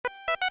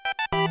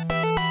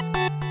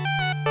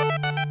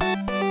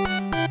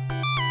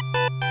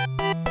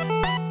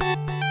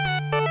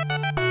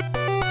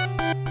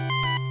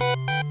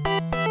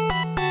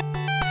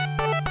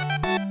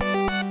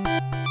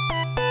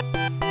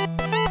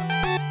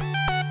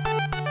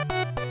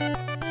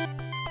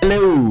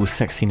Hello,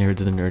 sexy nerds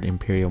of the Nerd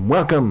Imperium.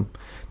 Welcome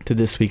to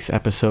this week's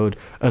episode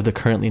of the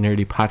Currently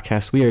Nerdy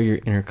podcast. We are your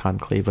inner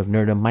conclave of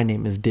nerdom. My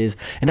name is Diz,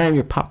 and I am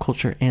your pop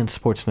culture and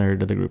sports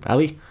nerd of the group.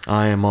 Ali?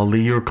 I am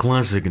Ali, your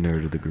classic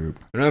nerd of the group.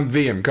 And I'm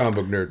VM, comic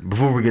book nerd.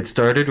 Before we get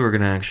started, we're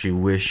going to actually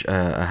wish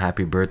a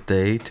happy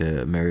birthday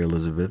to Mary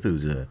Elizabeth,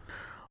 who's a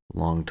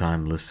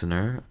longtime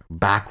listener.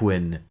 Back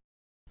when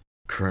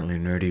Currently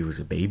Nerdy was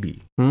a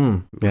baby.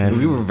 Yes.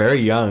 We were very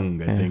young,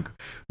 I think.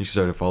 You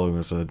started following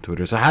us on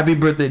Twitter. So happy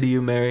birthday to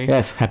you, Mary.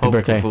 Yes, happy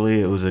birthday.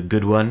 Hopefully it was a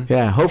good one.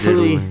 Yeah,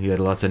 hopefully you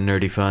had lots of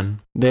nerdy fun.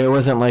 there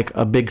wasn't like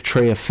a big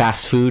tray of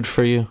fast food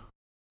for you.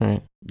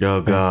 Right. Oh,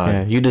 God.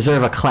 Yeah, you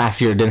deserve a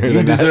classier dinner.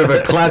 You deserve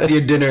a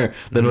classier dinner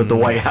than what the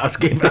White House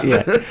gave out.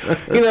 Yeah.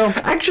 You know,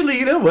 actually,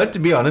 you know what? To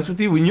be honest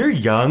with you, when you're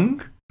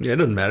young, Yeah, it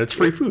doesn't matter. It's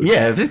free food.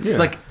 yeah, if it's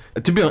like,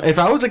 to be honest, if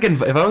I was like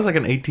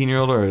an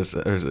 18-year-old or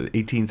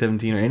 18,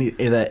 17 or any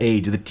that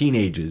age, the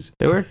teenagers,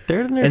 they're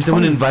in their and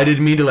someone 20s.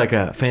 invited me to like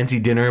a fancy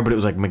dinner, but it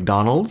was like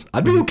McDonald's,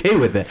 I'd be okay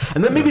with it.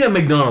 And then maybe not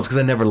McDonald's because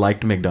I never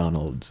liked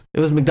McDonald's,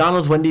 It was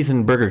McDonald's, Wendy's,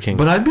 and Burger King.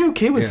 but I'd be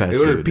okay with Yeah, fast they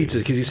food. ordered pizza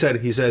because he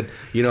said,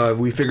 you know,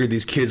 we figured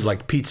these kids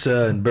like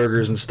pizza and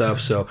burgers and stuff.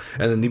 So,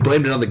 and then he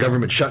blamed it on the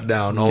government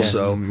shutdown.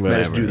 Also,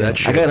 managed to do that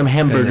shit. I got them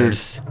And then,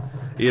 hamburgers.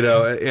 you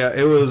know, yeah,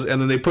 it was, and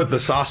then they put the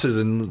sauces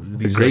in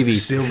these gravy. like,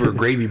 silver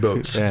gravy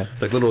boats, Yeah.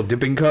 like little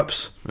dipping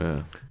cups.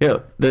 Yeah. Yeah,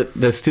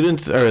 the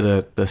students or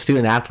the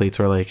student athletes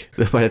were like,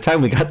 by the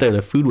time we got there,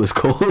 the food was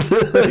cold.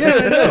 Yeah,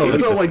 I know.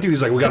 It's all like, dude,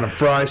 he's like, we got them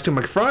fries too. I'm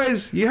like,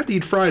 fries? You have to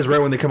eat fries right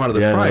when they come out of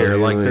the Yeah, fryer. no,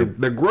 Like really.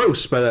 they're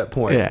gross by that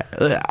point. Yeah,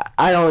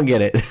 I don't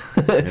get it.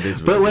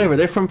 is But really whatever,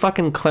 they're from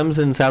fucking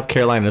Clemson, South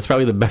Carolina. It's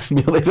probably the best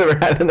meal they've ever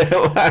had in their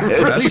lives.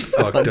 That's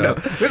fucked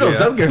up. Yeah.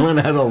 South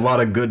Carolina has a lot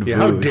of good food. Yeah,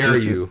 how dare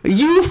you?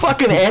 You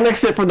fucking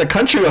annexed it from the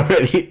country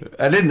already.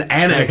 I didn't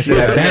annex it.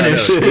 Yeah, I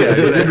banished yeah, it.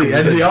 yeah, exactly.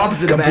 That's the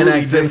opposite of Completely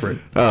annexing.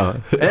 different.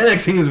 Oh,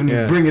 Annexing is when you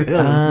Yeah. bring it in.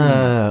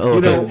 oh,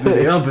 You know,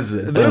 the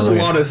opposite. There's a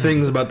lot of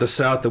things about the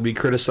South that we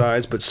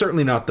criticize, but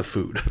certainly not the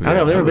food. I don't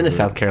know. I've never been to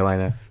South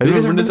Carolina. Have you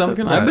guys ever been to South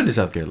Carolina? I've been to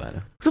South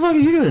Carolina. What the fuck are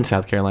you doing in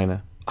South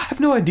Carolina? I have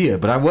no idea,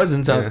 but I was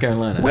in South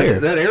Carolina. Where?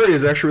 That area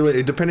is actually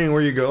really, depending on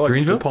where you go, like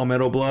Greenville? the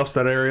Palmetto Bluffs,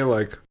 that area,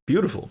 like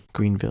beautiful.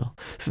 Greenville.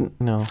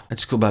 No,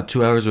 It's about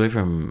 2 hours away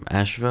from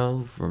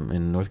Asheville,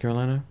 in North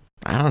Carolina,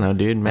 I don't know,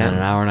 dude. and Man, an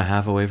hour and a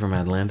half away from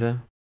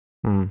Atlanta.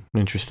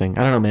 Interesting.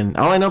 I don't know, man.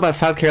 All I know about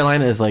South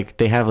Carolina is like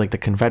they have like the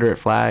Confederate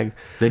flag.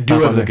 They do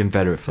Up have on the the-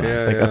 Confederate flag.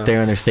 Yeah, Like up there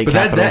in their state But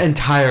that capital.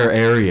 entire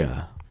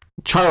area,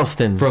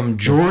 Charleston, from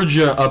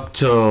Georgia up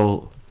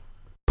till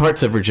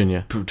parts of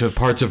Virginia, to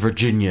parts of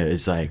Virginia,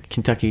 is like,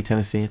 Kentucky,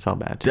 Tennessee. It's all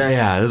bad.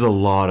 yeah, there's a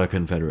lot of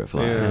Confederate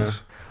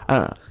flags. I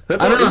don't know.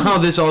 That's I don't all- know how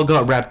this all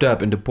got wrapped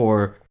up into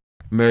poor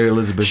Mary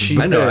Elizabeth.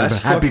 I know,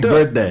 that's happy fucked up.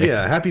 birthday.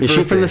 Yeah, happy Is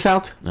birthday. she from the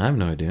South? I have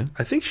no idea.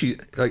 I think she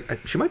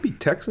might be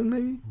Texan,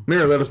 maybe.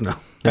 Mary, let us know.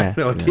 I Yeah. have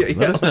no idea.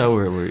 Let us know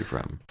where you're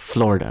from.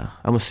 Florida.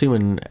 I'm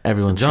assuming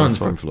everyone's John's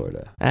from from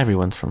Florida.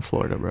 Everyone's from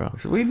Florida, bro.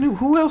 So we knew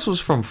who else was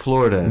from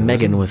Florida.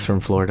 Megan was from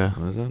Florida.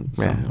 Was it?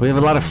 Yeah, we have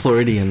a lot of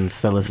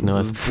Floridians that listen to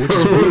us. Which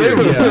is weird.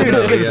 Yeah, I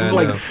know, Because yeah,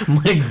 I of, know.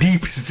 my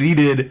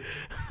deep-seated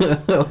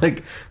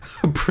like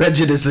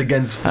prejudice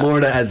against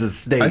Florida as a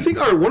state. I think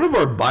one of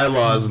our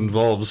bylaws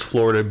involves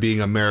Florida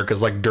being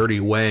America's like dirty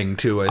wang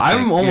too.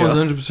 I'm almost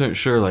yeah. 100%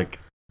 sure. Like,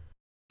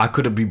 I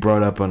could be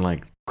brought up on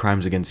like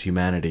crimes against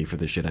humanity for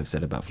the shit I've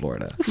said about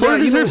Florida. Florida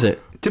Yeah, you deserves know,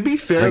 it. To be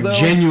fair, Like though,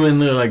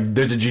 genuinely, like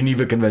there's a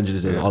Geneva Convention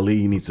that says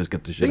Ali needs to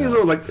get the shit thing is out.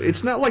 though, like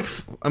it's not like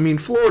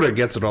Florida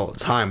gets it all the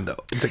time though.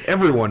 It's like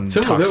everyone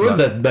talks There was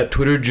about it. that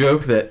Twitter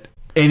joke that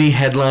any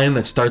headline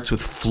that starts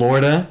with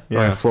Florida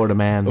Or a Florida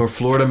man. or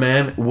Florida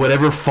man,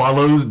 whatever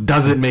follows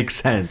doesn't make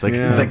sense. Like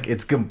Yeah.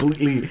 it's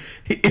completely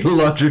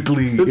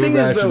illogically The thing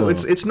irrational.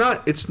 is though,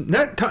 it's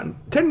not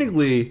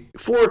technically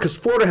Florida, because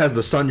Florida has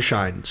the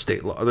sunshine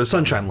state law, the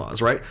sunshine laws,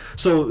 right?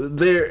 So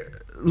they're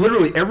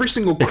literally every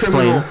single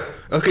criminal. Explain.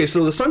 Okay,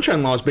 so the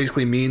sunshine laws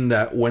basically mean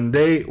that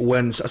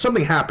when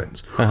something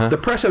happens, the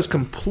press has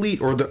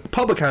complete, or the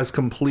public has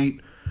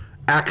complete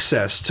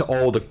access to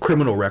all the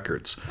criminal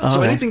records.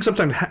 So okay.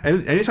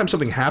 anytime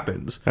something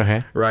happens,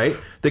 Okay. right,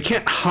 they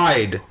can't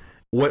hide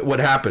what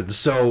happens.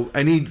 So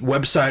any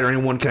website or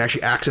anyone can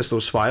actually access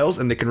those files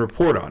and they can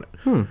report on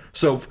it.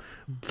 So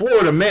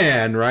Florida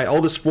man, right,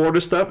 all this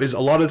Florida stuff is a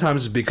lot of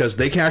times because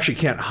they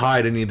can't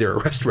hide any of their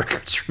arrest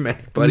records from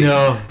anybody.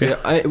 no,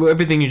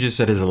 everything you just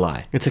said is a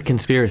lie. It's a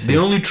conspiracy. The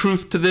only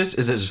truth to this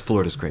is that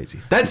Florida's crazy.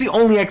 That's the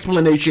only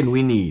explanation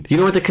we need. You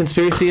know what the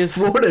conspiracy is?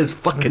 Florida is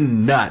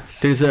fucking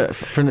nuts. There's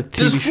from the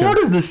TV show.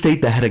 Florida's the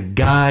state that had a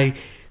guy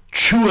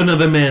chew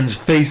another man's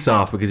face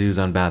off because he was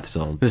on bath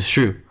salts. This is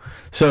true.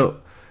 So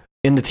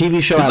in the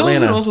TV show There's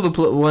Atlanta, also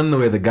the one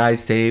where the guy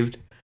saved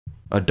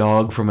a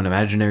dog from an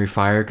imaginary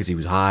fire because he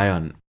was high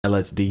on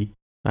LSD.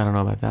 I don't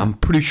know about that. I'm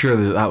pretty sure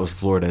that was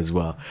Florida as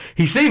well.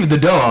 He saved the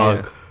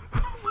dog.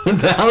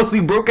 He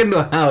broke into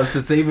a house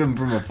to save him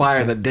from a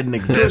fire that didn't To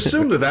exist.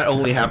 assume that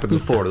only happened in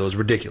Florida, that was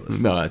ridiculous.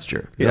 No, that's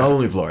true. Yeah.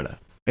 Only Florida.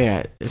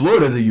 Yeah,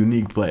 Florida's a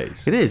unique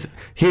place. It is.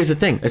 Here's the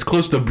thing. It's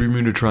close to the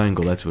Bermuda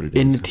Triangle. That's what it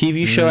is. In the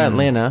TV show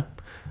Atlanta,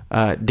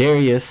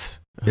 Darius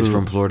Is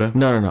from Florida?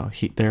 No.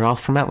 They're all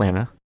from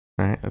Atlanta.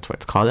 Right? That's why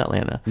it's called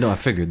Atlanta. No, I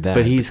figured that.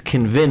 But he's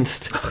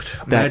convinced.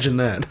 Imagine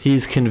that.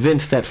 He's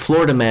convinced that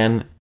Florida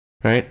man,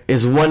 right,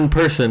 is one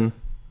person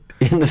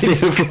in the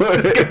state of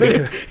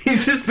Florida.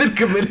 He's just been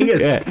committing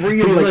a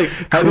spree of He's like,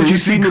 haven't you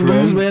seen the crime?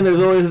 news, man?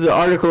 There's always the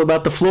article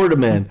about the Florida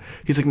man.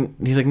 He's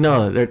like,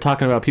 no, they're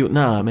talking about people.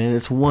 Nah, man,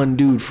 it's one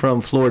dude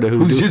from Florida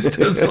who's just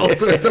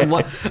assaulted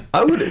someone.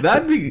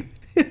 That'd be.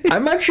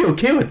 I'm actually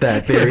okay with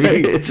that theory.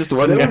 It's just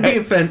one that guy.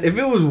 Would be if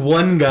it was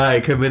one guy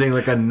committing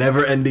like a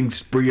never-ending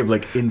spree of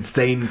like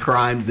insane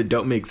crimes that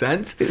don't make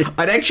sense,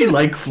 I'd actually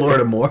like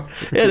Florida more.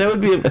 Yeah, that would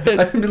be.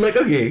 I'd be like,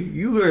 okay,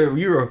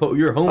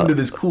 you're home to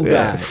this cool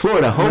guy.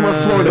 Florida, home of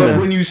Florida. But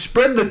man. when you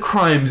spread the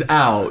crimes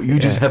out, you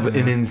just have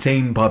an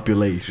insane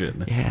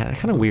population. Yeah,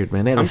 kind of weird,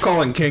 man. I'm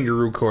calling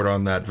kangaroo court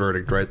on that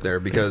verdict right there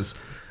because,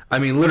 I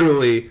mean,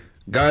 literally,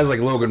 guys like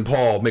Logan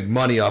Paul make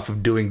money off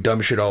of doing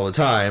dumb shit all the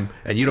time,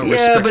 and you don't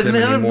respect them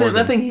anymore.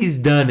 Nothing he's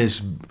done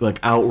is like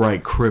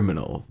outright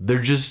criminal. They're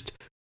just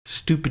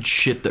stupid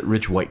shit that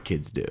rich white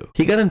kids do.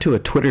 He got into a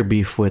Twitter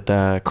beef with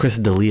Chris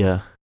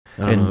D'Elia.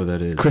 I don't know who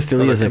that is. Chris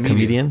D'Elia is a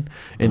comedian,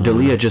 and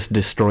D'Elia just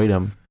destroyed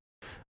him.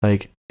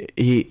 Like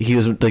he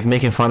was like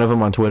making fun of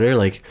him on Twitter.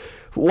 Like,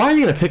 why are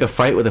you gonna pick a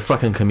fight with a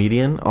fucking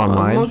comedian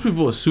online? Most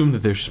people assume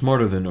that they're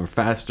smarter than or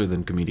faster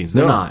than comedians.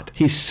 They're not.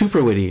 He's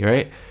super witty,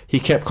 right? He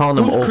kept calling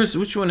him old.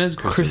 Which one is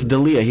Chris? Chris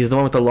D'Elia. He's the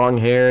one with the long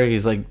hair.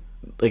 He's like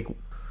I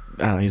don't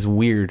know. He's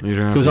weird. He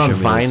was on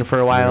Vine for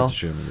a while.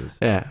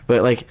 Yeah,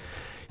 but like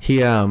he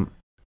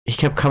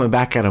kept coming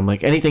back at him.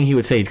 Like anything he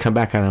would say, he'd come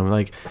back at him.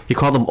 Like he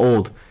called him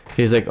old.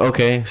 He's like,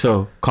 okay,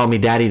 so call me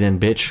daddy then,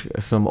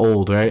 bitch. Some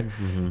old, right?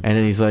 Mm-hmm. And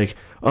then he's like,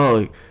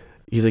 oh,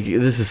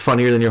 this is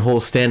funnier than your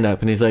whole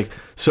stand-up. And he's like,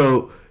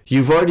 so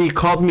you've already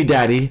called me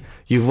daddy.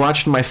 You've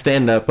watched my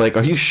stand-up. Like,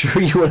 are you sure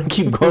you want to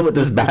keep going with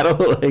this battle?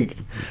 Like,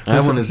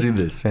 I want to see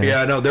this.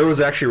 Yeah, no, there was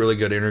actually a really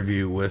good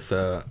interview with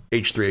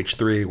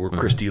H3H3 where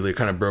Chris D'Elia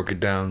kind of broke it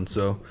down.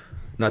 So,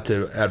 not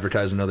to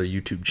advertise another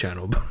YouTube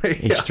channel, but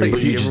if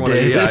you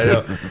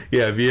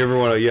ever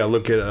want to,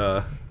 look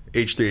at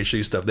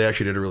H3H3 stuff. They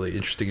actually did a really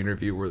interesting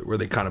interview where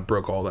they kind of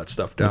broke all that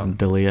stuff down.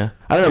 D'Elia.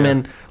 I don't know,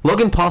 man.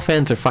 Logan Paul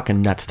fans are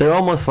fucking nuts. They're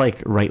almost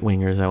like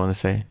right-wingers, I want to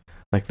say.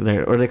 Like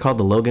are they called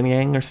the Logan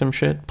Gang or some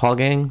shit? Paul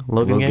Gang?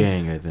 Logan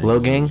Gang? I think.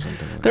 Logan Gang?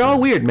 They're all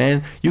weird,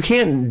 man. You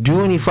can't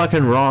do any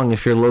fucking wrong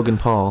if you're Logan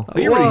Paul.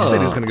 He already said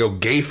he was going to go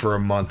gay for a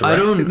month. Right? I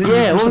don't.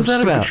 Yeah, what was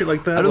that about? Shit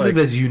like that. I don't think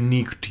that's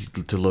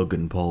unique to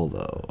Logan Paul,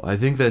 though. I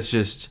think that's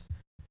just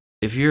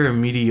if you're a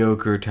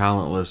mediocre,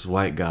 talentless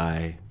white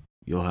guy,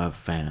 you'll have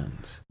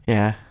fans.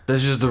 Yeah.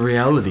 That's just the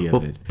reality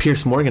of it.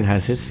 Pierce Morgan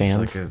has his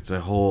fans. It's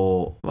a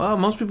whole... Well,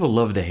 most people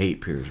love to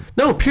hate Pierce.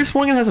 No, Pierce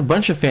Morgan has a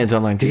bunch of fans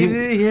online. Cause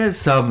he has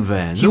some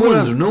fans.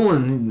 No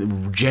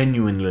one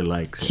genuinely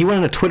likes him. He went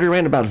on a Twitter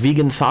rant about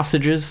vegan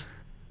sausages.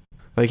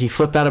 Like, he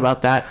flipped out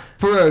about that.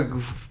 For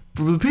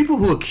the people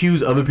who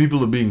accuse other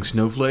people of being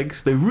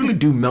snowflakes, they really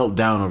do melt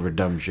down over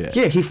dumb shit.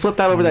 Yeah, he flipped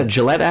out over that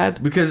Gillette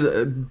ad. Because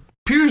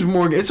Piers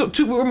Morgan...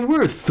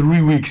 we're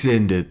 3 weeks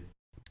into...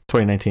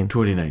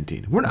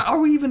 2019. Are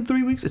we even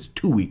 3 weeks? It's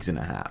 2 weeks and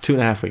a half.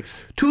 2.5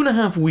 weeks.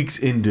 2.5 weeks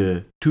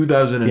into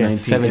 2019.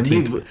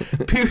 17.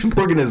 And Piers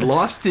Morgan has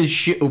lost his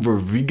shit over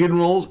vegan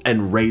rolls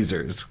and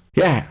razors.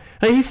 Yeah.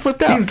 Like, he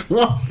flipped out. He's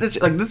lost his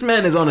shit. Like, this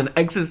man is on an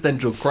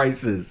existential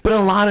crisis. But a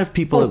lot of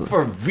people...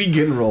 for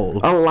vegan rolls.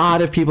 A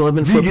lot of people have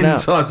been flipping out. Vegan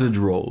sausage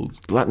rolls.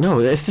 No,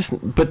 it's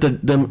just... But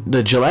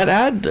the Gillette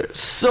ad,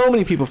 so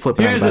many people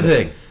flipping out. Here's the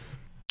thing.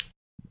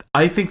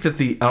 I think that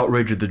the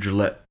outrage of the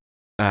Gillette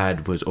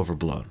ad was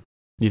overblown.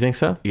 You think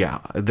so? Yeah,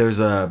 there's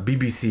there's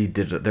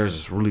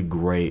this really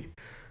great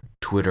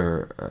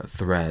Twitter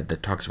thread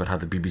that talks about how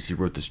the BBC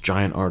wrote this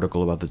giant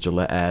article about the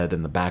Gillette ad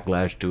and the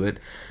backlash to it.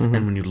 Mm-hmm.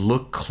 And when you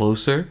look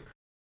closer,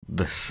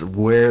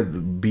 where the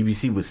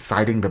BBC was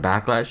citing the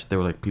backlash, there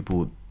were like people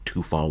with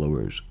 2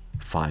 followers,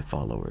 5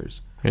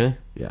 followers. Really?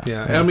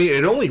 Yeah. I mean,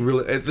 it only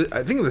really...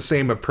 I think the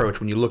same approach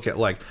when you look at,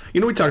 like...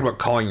 You know, we talked about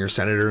calling your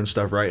senator and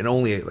stuff, right? And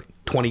only like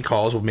 20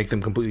 calls will make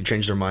them completely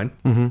change their mind.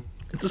 Mm-hmm.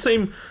 It's the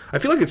same... I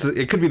feel like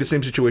it could be the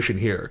same situation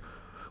here.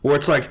 Where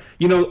it's like,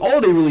 you know, all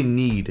they really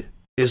need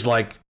is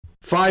like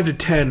 5 to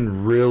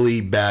 10 really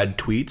bad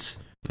tweets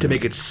to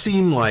make it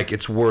seem like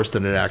it's worse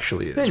than it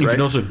actually is, You right?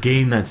 can also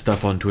game that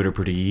stuff on Twitter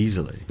pretty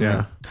easily.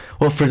 Yeah.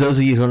 Well, for those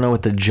of you who don't know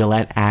what the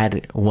Gillette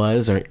ad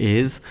was or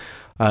is...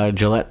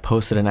 Gillette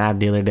posted an ad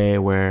the other day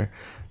where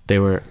they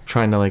were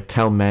trying to like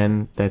tell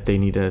men that they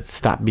need to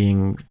stop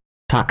being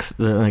toxic,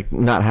 like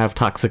not have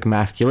toxic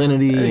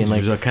masculinity, and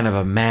like there's a kind of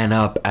a man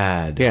up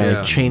ad. Yeah,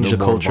 like change the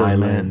culture of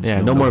men.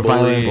 Yeah, no more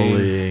violence,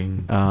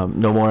 bullying.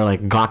 No more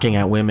like gawking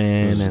at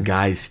women and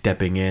guys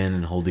stepping in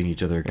and holding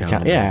each other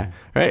accountable. Yeah,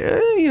 right.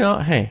 You know,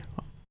 hey,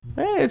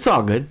 it's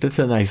all good. It's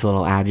a nice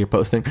little ad you're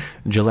posting.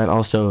 Gillette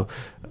also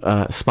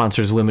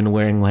sponsors women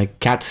wearing like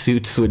cat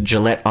suits with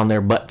Gillette on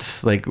their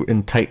butts, like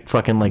in tight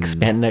fucking like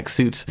spandex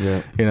suits.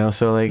 Yeah. You know,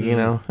 so like, you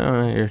know,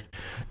 you're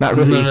not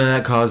really... None of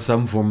that caused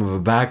some form of a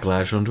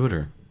backlash on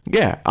Twitter.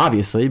 Yeah,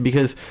 obviously,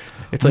 because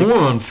it's like more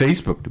on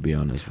Facebook, to be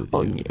honest with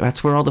you.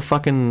 That's where all the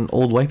fucking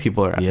old white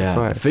people are at. Yeah, that's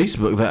why.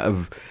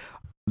 Facebook.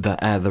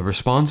 The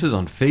responses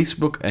on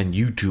Facebook and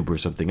YouTube or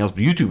something else.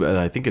 But YouTube,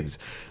 I think it's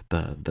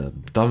the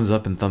thumbs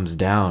up and thumbs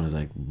down is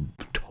like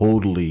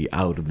totally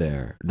out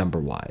there number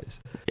wise.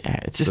 Yeah,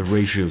 it's just the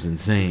ratio's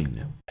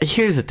insane.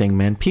 Here's the thing,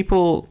 man.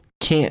 People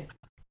can't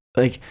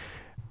like.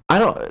 I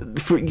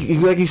don't,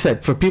 like you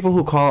said, for people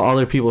who call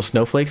other people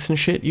snowflakes and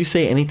shit, you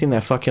say anything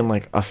that fucking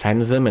like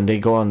offends them and they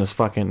go on this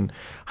fucking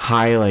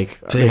high, like,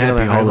 say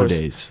happy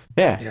holidays.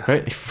 Yeah,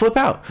 right? They flip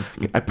out.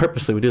 I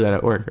purposely would do that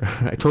at work.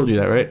 I told you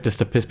that, right? Just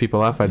to piss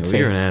people off. I'd say,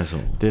 you're an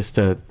asshole. Just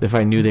to, if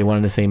I knew they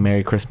wanted to say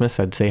Merry Christmas,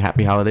 I'd say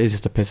Happy Holidays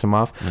just to piss them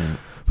off. Mm.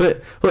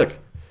 But look,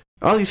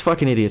 all these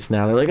fucking idiots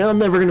now, they're like, I'm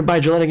never going to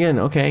buy Gillette again.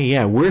 Okay,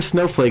 yeah, we're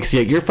snowflakes,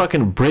 yet you're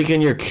fucking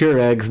breaking your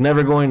Keurigs,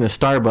 never going to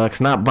Starbucks,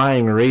 not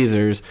buying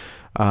razors.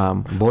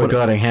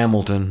 Boycotting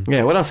Hamilton.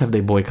 Yeah, what else have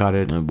they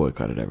boycotted? They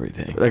boycotted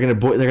everything. They're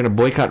gonna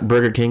boycott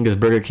Burger King because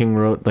Burger King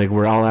wrote like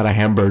we're all out of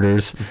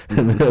hamburgers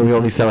and we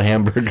only sell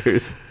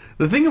hamburgers.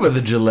 The thing about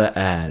the Gillette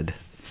ad,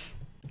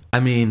 I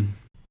mean,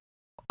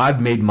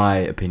 I've made my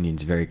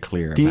opinions very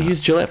clear. Do you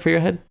use Gillette for your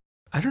head?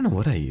 I don't know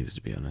what I use,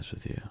 to be honest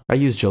with you. I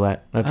use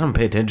Gillette. I don't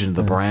pay attention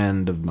to the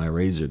brand of my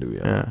razor, to be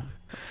honest.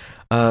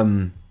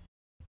 Yeah.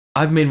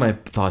 I've made my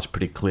thoughts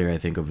pretty clear, I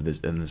think, over this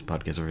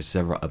podcast over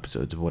several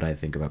episodes of what I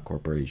think about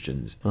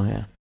corporations. Oh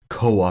yeah,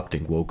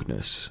 co-opting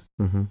wokeness,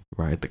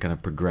 right? The kind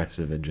of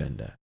progressive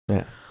agenda.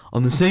 Yeah.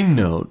 On the same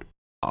note,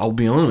 I'll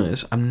be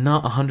honest, I'm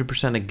not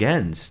 100%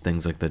 against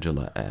things like the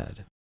Gillette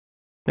ad.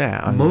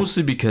 Yeah.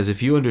 Mostly because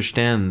if you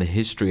understand the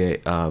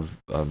history of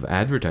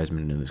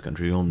advertisement in this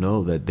country, you'll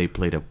know that they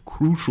played a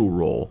crucial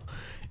role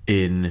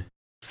in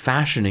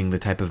fashioning the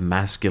type of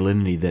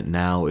masculinity that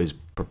now is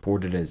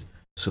purported as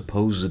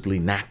supposedly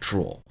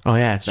natural. Oh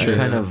yeah, it's that true.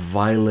 Kind of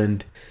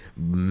violent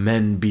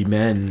men be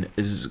men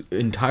is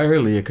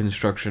entirely a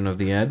construction of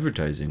the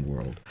advertising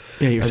world.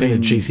 Yeah, you're saying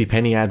the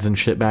JCPenney ads and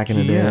shit back in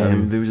the day. Yeah, I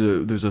mean,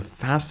 there's a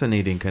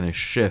fascinating kind of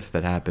shift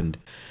that happened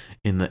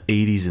in the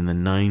 80s and the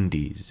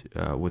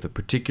 90s with a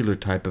particular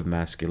type of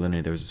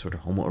masculinity. There was a sort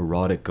of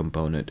homoerotic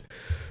component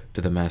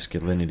to the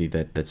masculinity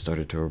that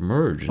started to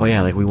emerge. Oh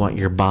yeah, like we want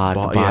your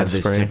bod this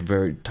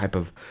very type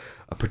of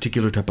a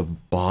particular type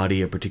of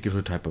body, a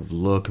particular type of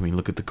look. I mean,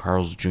 look at the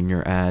Carl's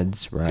Jr.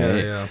 ads,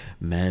 right? Yeah.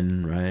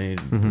 Men, right?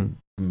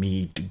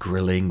 Meat,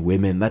 grilling,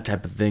 women, that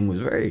type of thing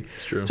was very...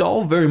 It's true. It's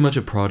all very much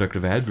a product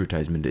of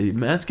advertisement.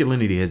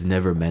 Masculinity has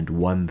never meant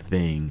one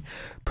thing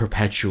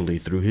perpetually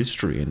through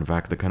history. In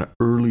fact, the kind of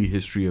early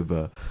history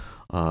of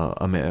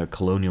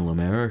colonial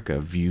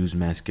America views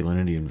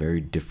masculinity in very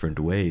different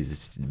ways.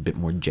 It's a bit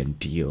more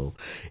genteel,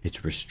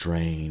 it's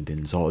restrained,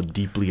 and it's all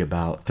deeply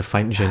about...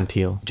 Define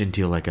genteel.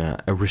 Genteel, like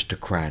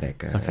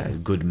aristocratic,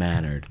 good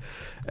mannered,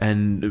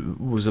 and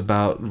it was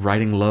about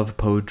writing love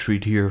poetry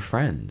to your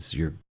friends,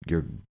 your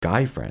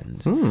guy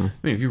friends. I mean,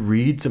 if you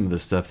read some of the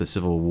stuff the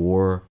Civil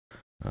War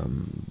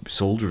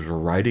soldiers were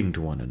writing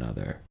to one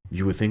another,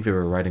 you would think they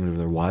were writing to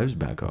their wives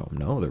back home.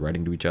 No, they're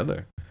writing to each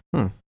other.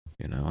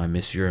 You know, I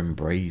miss your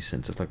embrace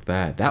and stuff like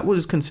that. That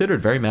was considered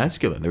very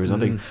masculine. There was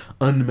nothing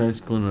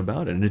unmasculine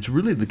about it. And it's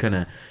really the kind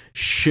of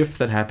shift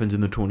that happens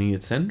in the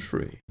 20th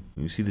century.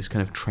 You see this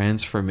kind of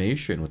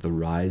transformation with the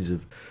rise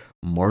of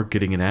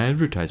marketing and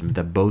advertisement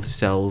that both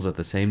sells at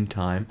the same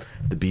time.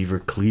 The Beaver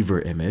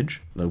Cleaver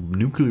image, the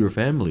nuclear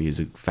family, is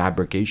a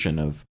fabrication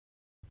of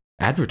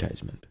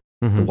advertisement.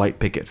 The white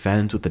picket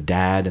fence with the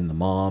dad and the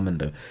mom and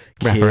the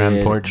kid.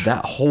 Wraparound porch.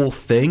 That whole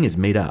thing is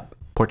made up.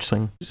 Porch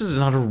swing. This is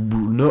not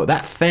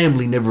that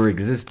family never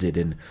existed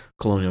in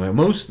colonial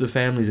America. Most of the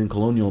families in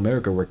colonial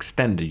America were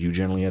extended. You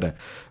generally had a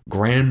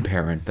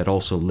grandparent that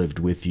also lived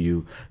with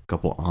you, a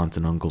couple aunts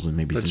and uncles, and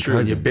maybe some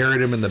cousins. You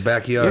buried him in the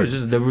backyard.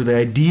 The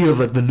idea of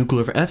like the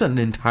nuclear family. That's an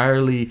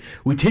entirely...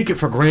 We take it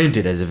for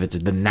granted as if it's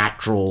the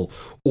natural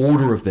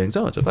order of things.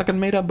 Oh, it's fucking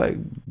made up by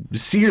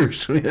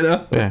Sears, you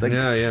know? Yeah. Like,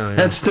 Yeah.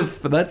 That's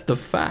the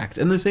fact.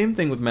 And the same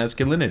thing with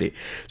masculinity.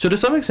 So to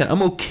some extent,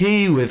 I'm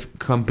okay with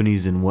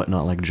companies and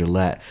whatnot like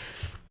Gillette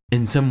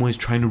in some ways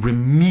trying to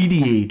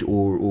remediate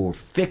or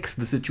fix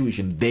the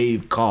situation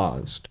they've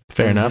caused.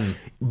 Fair enough.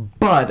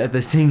 But at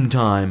the same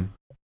time,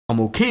 I'm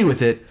okay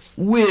with it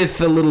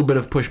with a little bit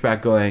of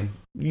pushback going,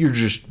 you're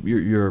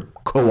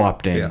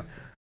co-opting. Yeah.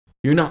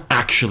 You're not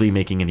actually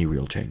making any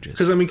real changes.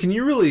 Because can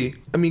you really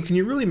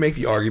make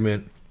the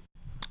argument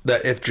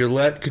that if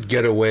Gillette could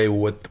get away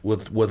with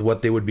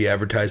what they would be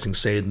advertising,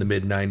 say in the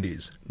mid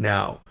 '90s,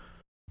 now,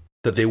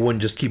 that they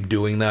wouldn't just keep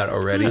doing that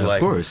already? Yeah, of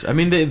course. I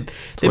mean, they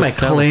might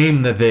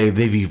claim that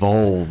they've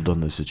evolved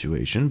on the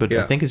situation, but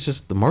I think it's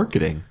just the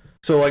marketing.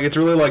 So it's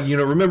really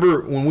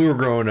remember when we were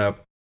growing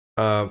up,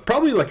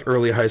 probably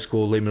early high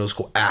school, late middle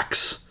school,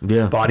 Axe,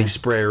 body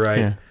spray, right?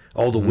 Yeah.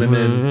 All the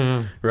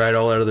women, right?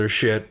 All that other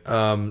shit.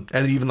 And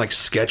even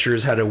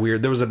Skechers had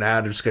there was an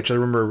ad of Skechers. I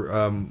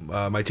remember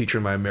my teacher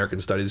in my American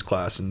Studies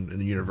class in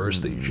the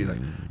university, she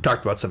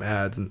talked about some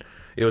ads, and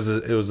it was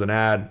an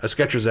ad, a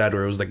Skechers ad,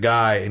 where it was the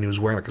guy and he was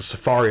wearing a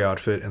safari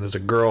outfit, and there's a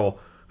girl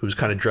who's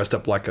kind of dressed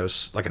up like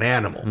an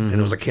animal, and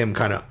it was like him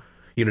kind of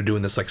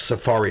doing this like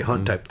safari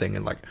hunt type thing,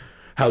 and like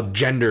how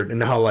gendered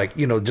and how like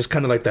just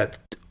kind of like that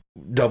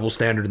double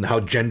standard and how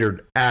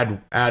gendered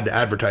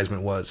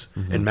advertisement was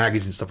in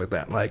magazines and stuff like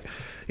that, like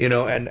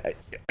and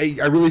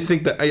I really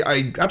think that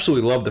I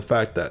absolutely love the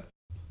fact that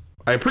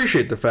I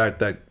appreciate the fact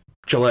that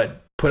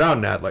Gillette put out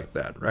an ad like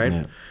that, right?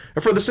 Yeah.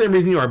 And for the same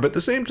reason you are, but at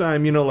the same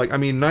time, like, I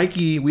mean,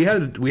 Nike, we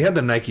had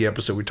the Nike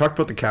episode. We talked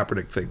about the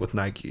Kaepernick thing with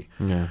Nike,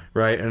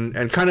 right?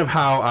 And kind of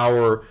how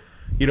our,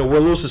 we're a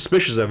little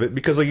suspicious of it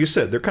because, like you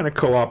said, they're kind of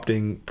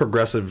co-opting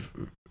progressive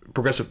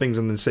things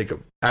in the sake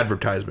of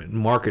advertisement and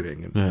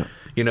marketing. And,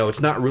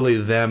 it's not really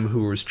them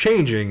who is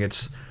changing.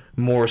 It's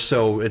more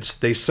so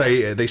they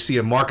see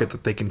a market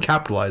that they can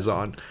capitalize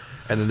on,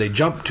 and then they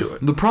jump to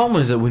it. The problem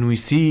is that when we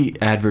see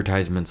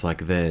advertisements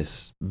like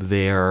this,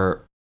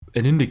 they're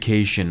an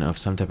indication of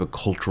some type of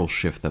cultural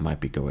shift that might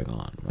be going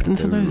on. Right? And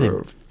sometimes they're a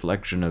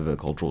reflection of a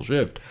cultural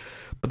shift.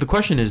 But the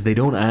question is, they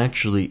don't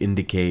actually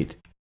indicate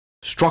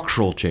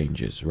structural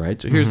changes, right?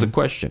 So here's the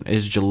question.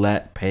 Is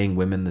Gillette paying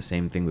women the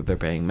same thing that they're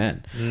paying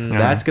men?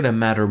 That's going to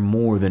matter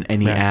more than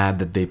any ad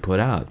that they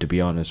put out, to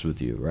be honest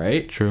with you,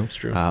 right? True. It's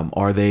true.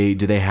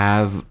 Do they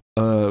have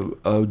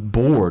a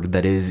board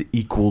that is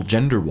equal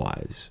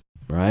gender-wise,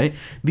 right?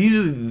 These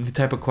are the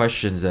type of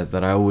questions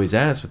that I always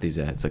ask with these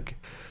ads. Like,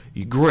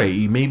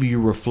 great, maybe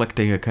you're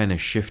reflecting a kind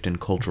of shift in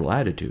cultural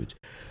attitudes,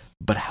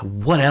 but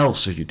what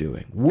else are you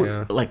doing?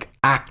 Like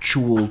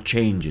actual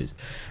changes.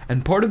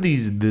 And part of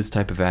this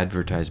type of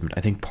advertisement, I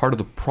think part of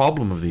the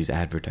problem of these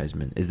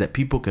advertisements is that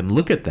people can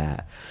look at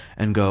that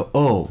and go,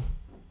 oh,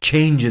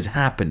 change is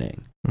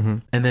happening,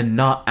 and then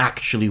not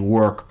actually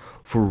work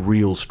for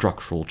real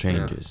structural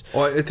changes.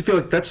 Well, I feel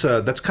like that's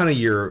kind of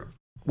your.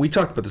 We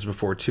talked about this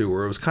before too,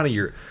 where it was kind of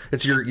your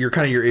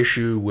kind of your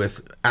issue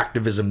with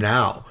activism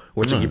now,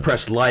 where it's like you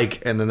press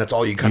like, and then that's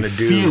all you kind of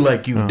do. You feel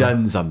like you've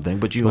done something,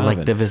 but you haven't.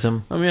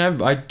 Collectivism. I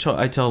mean, I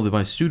tell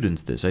my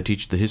students this. I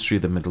teach the history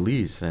of the Middle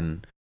East,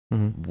 and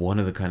one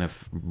of the kind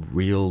of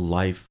real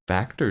life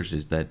factors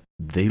is that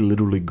they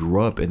literally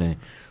grew up in a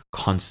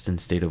constant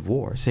state of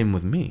war. Same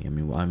with me. I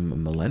mean, I'm a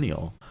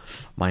millennial.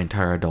 My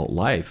entire adult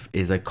life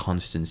is a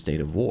constant state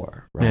of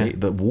war, right?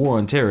 The war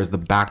on terror is the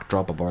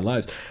backdrop of our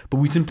lives, but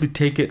we simply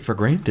take it for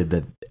granted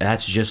that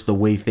that's just the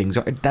way things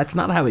are. That's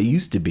not how it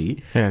used to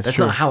be. That's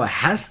true. Not how it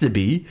has to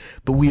be,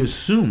 but we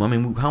assume. I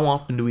mean, how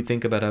often do we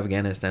think about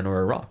Afghanistan or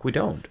Iraq? We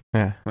don't.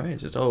 Right?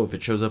 It's just, if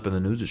it shows up in the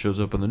news, it shows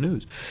up in the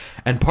news.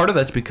 And part of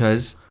that's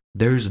because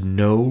there's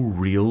no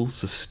real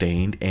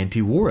sustained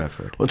anti-war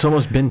effort. Well, it's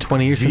almost been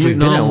 20 years since we've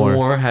been at war. Vietnam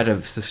War had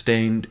a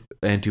sustained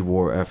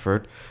anti-war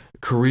effort.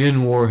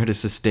 Korean War had a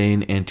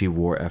sustained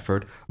anti-war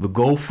effort. The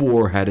Gulf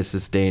War had a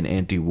sustained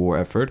anti-war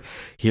effort.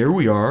 Here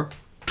we are,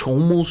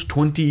 almost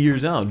 20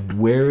 years out.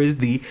 Where is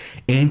the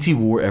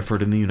anti-war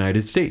effort in the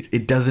United States?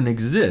 It doesn't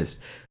exist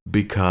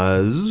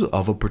because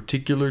of a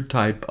particular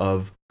type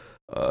of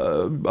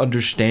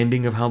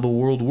understanding of how the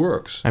world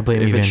works. I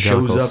blame if it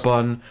shows up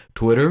on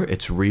Twitter,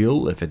 it's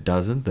real. If it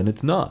doesn't, then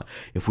it's not.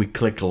 If we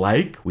click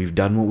like, we've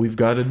done what we've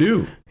got to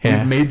do.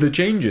 We've made the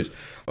changes.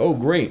 Oh,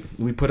 great.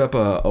 We put up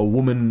a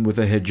woman with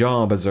a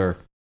hijab as our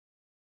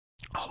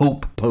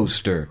hope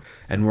poster,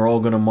 and we're all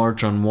going to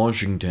march on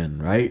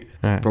Washington, right?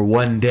 For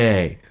one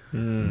day.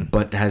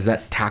 But has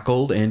that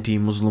tackled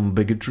anti-Muslim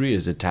bigotry?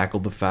 Has it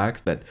tackled the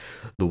fact that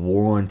the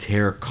war on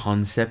terror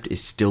concept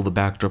is still the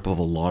backdrop of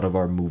a lot of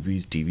our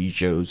movies, TV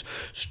shows,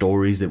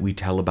 stories that we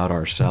tell about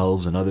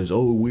ourselves and others?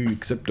 Oh, we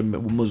accept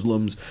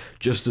Muslims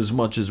just as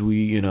much as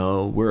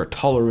we're a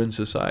tolerant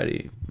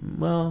society.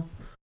 Well,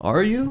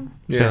 are you?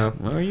 Yeah.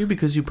 Are you?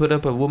 Because you put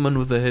up a woman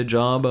with a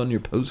hijab on your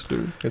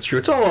poster? It's true.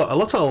 It's all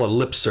a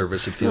lip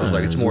service, it feels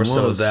like. It's more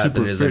so that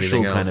than it is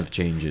anything else. Kind of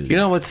changes. You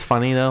know what's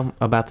funny, though,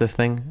 about this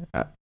thing?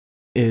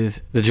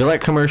 Is the Gillette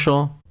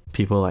commercial,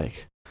 people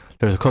like.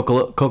 There's a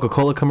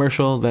Coca-Cola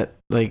commercial that,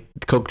 like,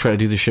 Coke tried to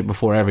do this shit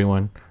before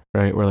everyone,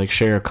 right? Where, like,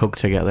 share a Coke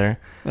together.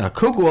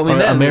 Coke, I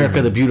mean,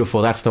 America the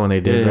Beautiful, that's the one they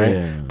did, right?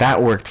 Yeah.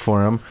 That worked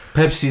for them.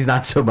 Pepsi's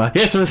not so much.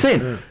 Yeah, that's what I'm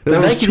saying. That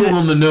was too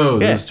on the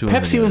nose. Yeah,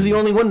 Pepsi was the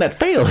only one that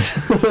failed.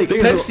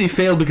 Pepsi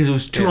failed because it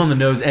was too on the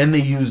nose, and they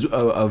used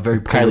a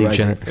very Kylie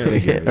Jenner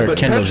figure. But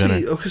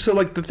Pepsi, okay, so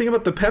like the thing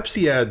about the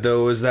Pepsi ad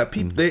though is that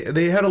people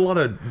they had a lot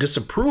of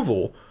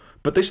disapproval.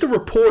 But they still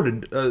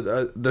reported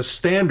the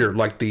standard,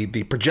 like the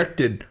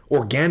projected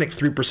organic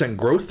 3%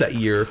 growth that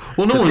year.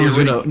 Well,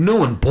 no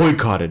one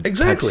boycotted.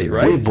 Exactly, Pepsi,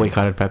 right? We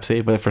boycotted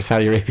Pepsi, but for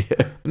Saudi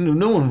Arabia,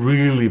 no one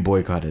really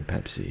boycotted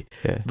Pepsi.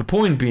 Yeah. The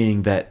point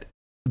being that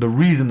the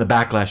reason the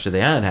backlash to the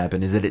ad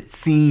happened is that it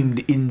seemed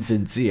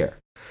insincere.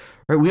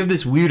 Right? We have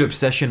this weird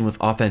obsession with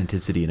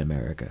authenticity in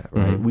America.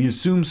 Right? We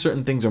assume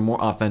certain things are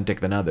more authentic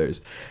than others,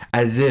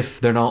 as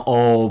if they're not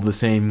all the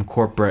same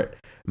corporate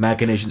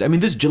machinations. I mean,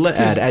 this Gillette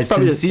ad, as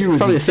sincere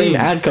as it's the same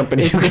ad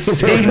company. It's the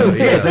same.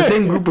 It's the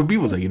same group of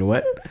people. It's like, you know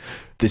what?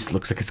 This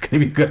looks like it's going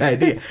to be a good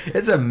idea.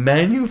 It's a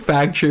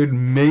manufactured,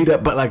 made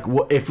up, but like,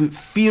 if it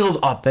feels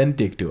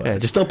authentic to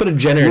us, just don't put a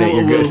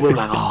generator. We're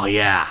like, oh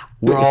yeah,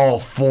 we're all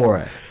for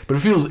it. but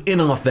it feels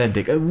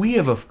inauthentic. We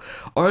have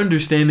our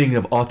understanding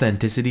of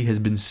authenticity has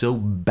been so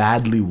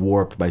badly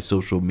warped by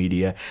social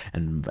media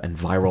and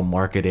viral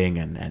marketing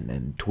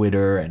and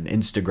Twitter and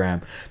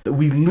Instagram that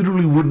we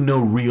literally wouldn't know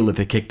real if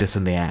it kicked us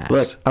in the ass.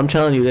 Look, I'm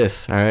telling you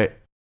this, all right?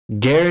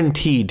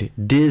 Guaranteed,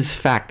 Diz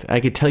fact. I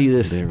could tell you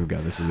this. There we go.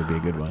 This is going to be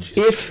a good one.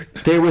 If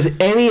there was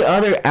any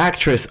other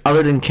actress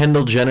other than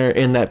Kendall Jenner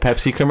in that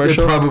Pepsi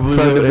commercial, it probably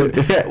would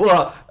have been.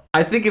 Well,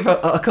 I think if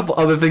a couple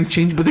other things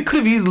changed, but they could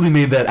have easily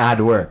made that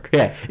ad work.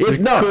 Yeah.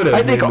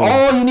 I think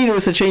all you needed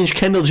was to change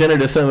Kendall Jenner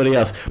to somebody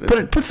else.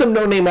 Put some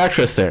no-name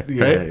actress there,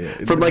 right? Yeah.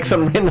 From like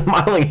some random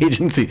modeling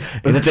agency,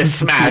 and it's a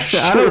smash.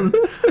 I'm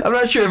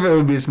not sure if it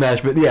would be a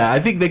smash, but yeah,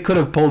 I think they could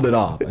have pulled it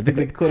off.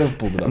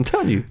 I'm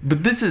telling you.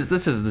 But this is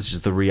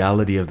the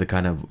reality of the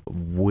kind of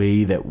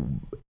way that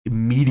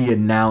media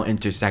now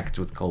intersects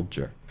with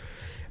culture.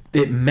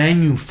 It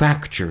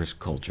manufactures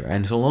culture,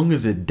 and so long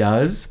as it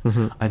does,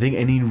 I think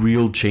any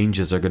real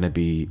changes are going to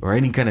be, or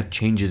any kind of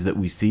changes that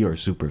we see are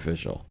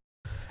superficial,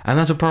 and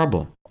that's a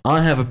problem.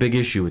 I have a big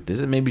issue with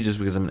this, and maybe just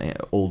because I'm an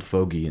old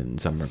fogey in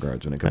some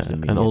regards when it comes to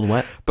media. An old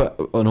what? But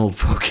an old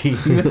fogey,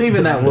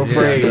 even that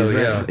phrase,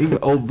 even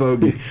old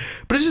fogey.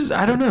 But it's just,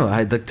 I don't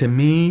know. To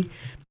me,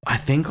 I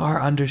think our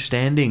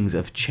understandings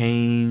of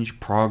change,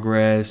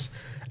 progress,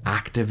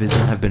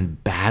 activism have been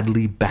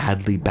badly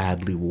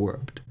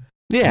warped.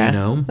 Yeah, you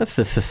know? That's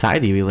the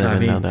society we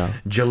live in now, though.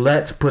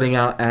 Gillette's putting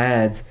out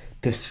ads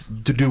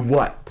to do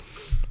what?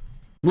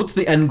 What's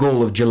the end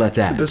goal of Gillette's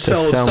ads?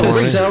 To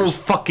sell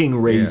fucking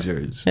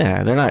razors.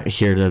 Yeah, they're not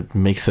here to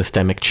make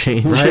systemic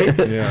change,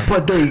 right? Yeah.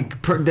 But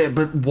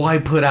why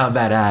put out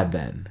that ad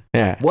then?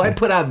 Yeah. Why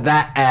put out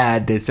that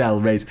ad to sell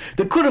razors?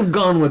 They could have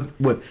gone with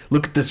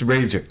look at this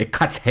razor. It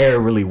cuts hair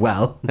really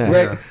well. Yeah.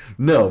 Right? Yeah.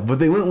 No, but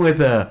they went with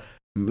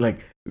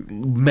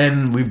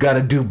men. We've got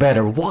to do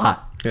better.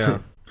 What? Yeah.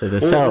 They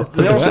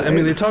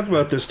talk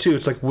about this too.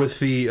 It's like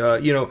with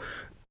the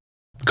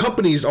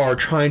companies are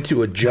trying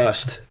to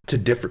adjust to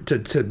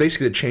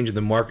basically the change in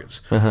the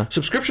markets.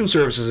 Subscription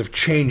services have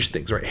changed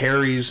things, right?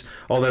 Harry's,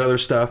 all that other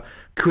stuff,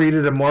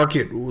 created a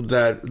market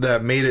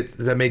that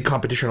made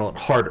competition a lot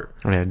harder.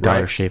 Yeah,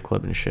 Dollar Shave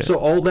Club and shit. So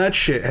all that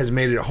shit has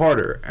made it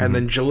harder. And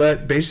then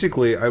Gillette,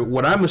 basically,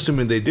 what I'm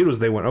assuming they did was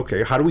they went,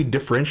 okay, how do we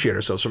differentiate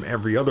ourselves from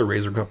every other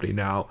razor company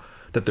now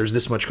that there's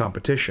this much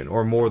competition,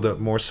 or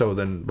more so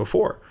than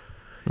before?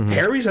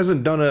 Harry's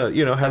hasn't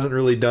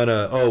really done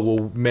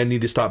a men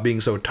need to stop being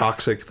so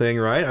toxic thing,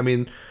 right? I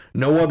mean,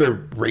 no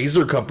other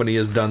razor company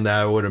has done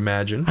that, I would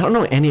imagine. I don't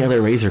know any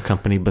other razor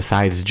company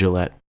besides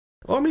Gillette.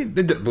 Well, I mean,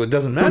 it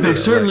doesn't matter. But they've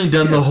certainly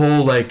done the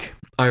whole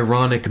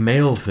ironic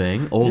male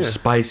thing. Old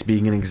Spice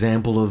being an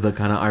example of the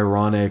kind of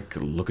ironic.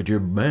 Look at your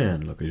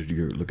man. Look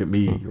at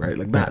me. Right,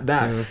 like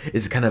that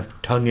is kind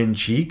of tongue in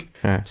cheek.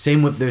 Yeah.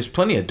 Same with there's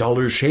plenty of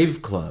Dollar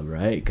Shave Club,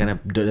 right? Kind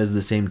of does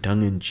the same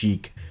tongue in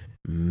cheek.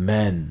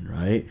 Men,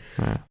 right?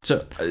 Yeah.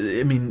 So,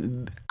 I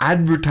mean,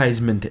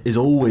 advertisement is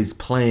always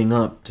playing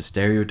up to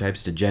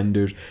stereotypes, to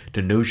genders,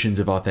 to notions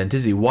of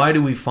authenticity. Why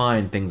do we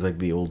find things like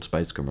the Old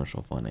Spice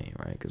commercial funny,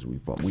 right? Because we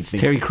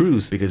think Terry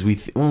Crews. Because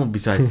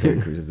besides Terry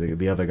Crews,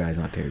 the other guy's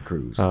not Terry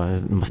Crews.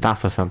 Oh,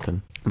 Mustafa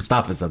something,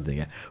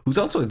 yeah. Who's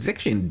also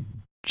actually a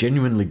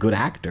genuinely good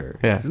actor.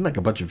 Yeah, he's in like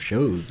a bunch of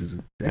shows. He's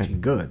actually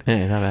good.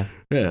 Yeah, not bad.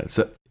 Yeah,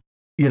 so.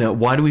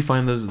 Why do we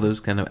find those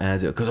kind of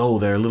ads? Because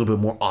they're a little bit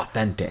more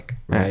authentic,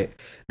 right?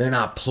 Yeah. They're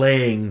not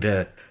playing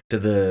to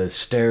the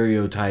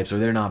stereotypes, or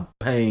they're not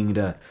paying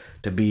to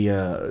be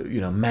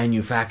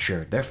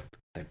manufactured. They're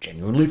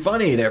genuinely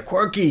funny. They're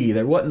quirky.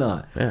 They're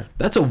whatnot. Yeah.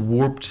 That's a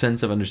warped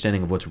sense of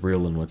understanding of what's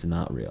real and what's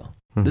not real.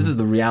 This is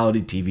the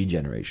reality TV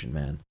generation,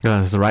 man.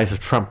 It's the rise of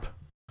Trump.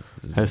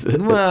 I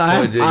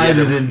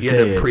didn't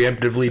say it.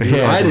 Preemptively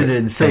do I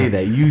didn't say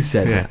that. You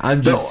said it.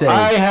 I'm just saying.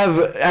 I have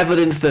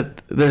evidence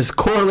that there's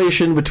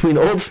correlation between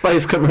Old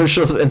Spice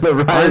commercials and the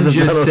rise of Donald Trump.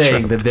 I'm just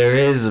saying that there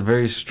is a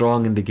very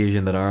strong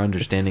indication that our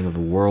understanding of the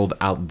world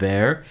out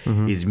there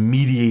is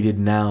mediated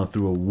now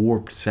through a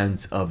warped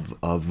sense of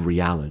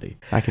reality.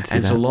 I can see that.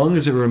 And so long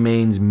as it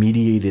remains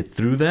mediated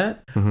through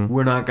that,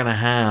 we're not going to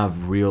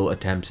have real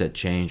attempts at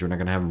change. We're not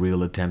going to have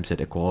real attempts at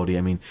equality.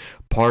 I mean,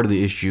 part of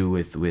the issue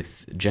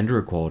with gender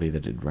equality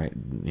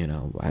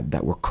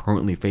that we're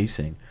currently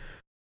facing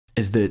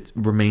is that it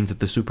remains at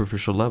the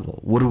superficial level.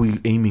 What are we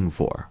aiming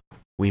for?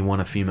 We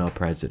want a female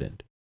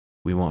president.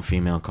 We want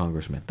female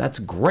congressmen. That's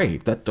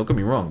great. Don't get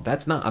me wrong.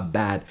 That's not a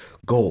bad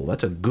goal.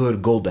 That's a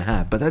good goal to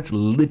have. But that's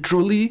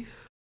literally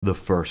the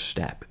first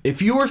step.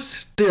 If you're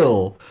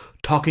still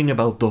talking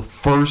about the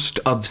first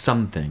of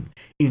something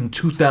in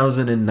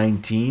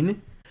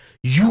 2019,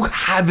 you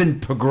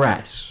haven't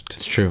progressed.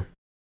 It's true.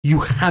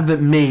 You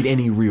haven't made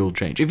any real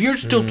change. If you're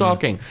still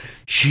talking,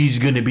 she's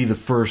going to be the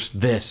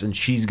first this and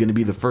she's going to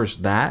be the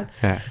first that,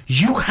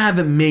 you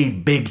haven't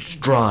made big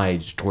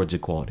strides towards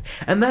equality.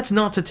 And that's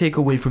not to take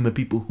away from the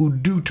people who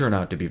do turn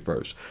out to be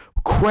first.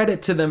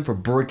 Credit to them for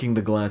breaking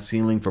the glass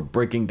ceiling, for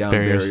breaking down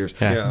barriers.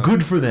 Yeah.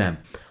 Good for them.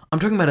 I'm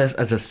talking about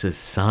as a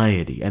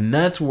society. And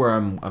that's where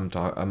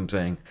I'm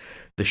saying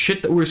the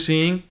shit that we're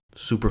seeing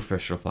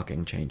superficial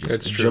fucking changes.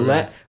 It's true,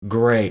 Gillette,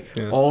 great.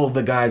 Yeah. All of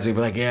the guys would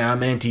be like, yeah,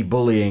 I'm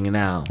anti-bullying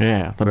now.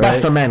 Yeah, the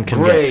best a man can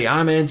great,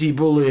 I'm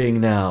anti-bullying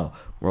now.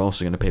 We're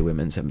also going to pay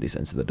women 70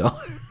 cents to the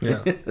dollar.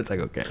 Yeah. It's like,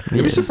 okay.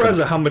 You'd be surprised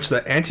at how much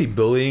that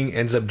anti-bullying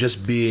ends up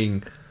just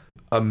being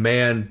a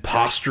man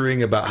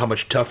posturing about how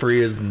much tougher he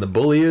is than the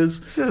bully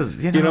is.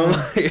 It's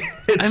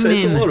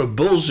a load of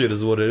bullshit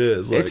is what it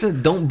is. Like, it's a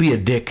don't be a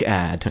dick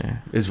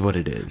ad is what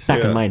it is.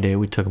 Back in my day,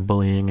 we took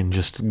bullying and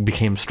just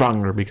became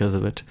stronger because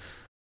of it.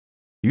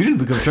 You didn't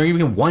become stronger, you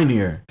became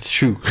whinier. It's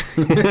true.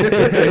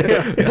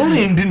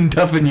 Bullying didn't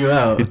toughen you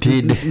out. It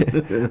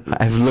did.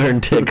 I've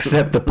learned to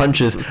accept the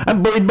punches.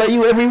 I'm bullied by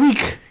you every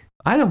week.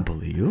 I don't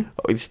bully you.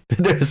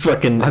 There's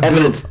fucking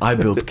evidence. I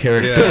built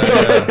character.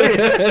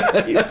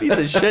 Yeah. You piece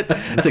of shit.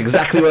 That's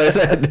exactly what I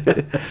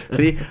said.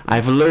 See,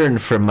 I've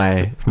learned from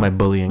my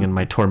bullying and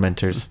my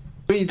tormentors.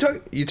 But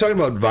you're talking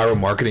about viral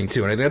marketing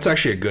too, and I think that's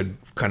actually a good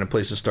kind of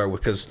place to start with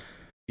because,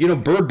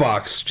 Bird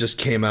Box just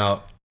came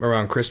out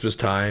around Christmas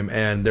time,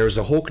 and there's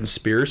a whole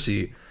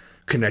conspiracy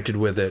connected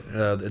with it.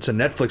 It's a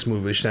Netflix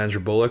movie, Sandra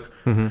Bullock.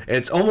 Mm-hmm. And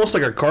it's almost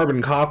like a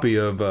carbon copy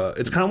of.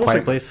 It's kind of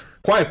almost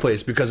Quiet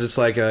Place because it's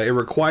like it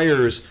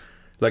requires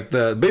like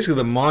basically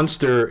the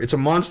monster. It's a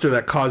monster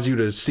that causes you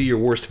to see your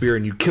worst fear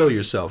and you kill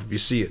yourself if you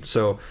see it.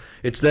 So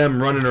it's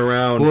them running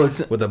around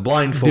with a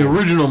blindfold. The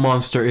original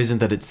monster isn't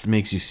that it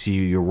makes you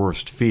see your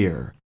worst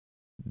fear.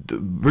 The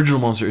original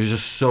monster is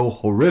just so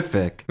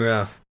horrific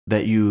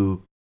that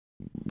you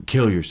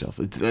kill yourself.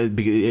 It's very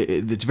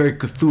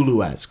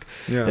Cthulhu-esque.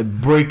 Yeah.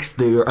 It breaks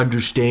your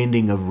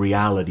understanding of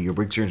reality, or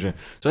breaks your understanding.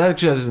 So that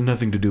actually has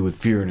nothing to do with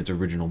fear in its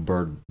original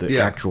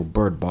actual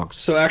Bird Box.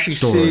 So actually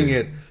seeing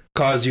it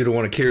cause you to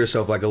want to kill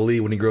yourself like Ali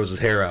when he grows his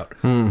hair out.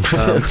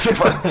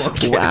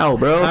 Wow,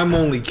 bro. I'm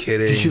only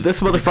kidding. This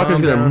motherfucker's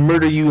gonna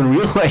murder you in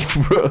real life,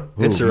 bro.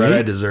 It's alright,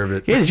 I deserve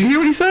it. Yeah, did you hear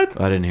what he said?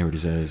 I didn't hear what he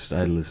said.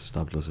 I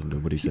stopped listening to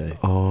what he said.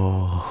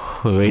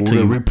 Oh, wait till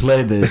you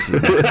replay this.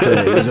 Was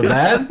it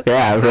bad?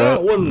 Yeah, bro.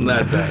 No, it wasn't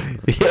that bad.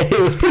 Yeah,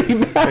 it was pretty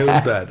bad. It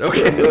was bad.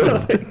 Okay.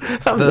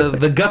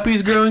 The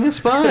guppy's growing a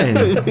spine.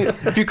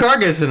 If your car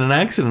gets in an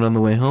accident on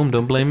the way home,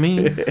 don't blame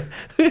me.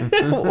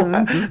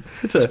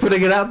 Just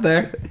putting it out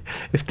there.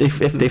 If they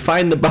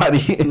find the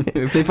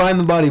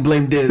body,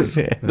 blame Diz.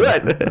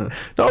 What?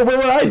 No, what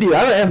would I do?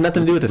 I don't have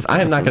nothing to do with this.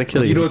 I am not going to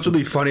kill you. You know what's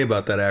really funny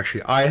about that?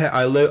 Actually,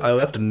 I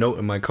left a note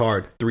in my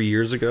car 3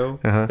 years ago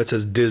that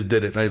says Diz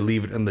did it, and I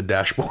leave it in the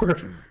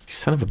dashboard. You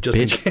son of a just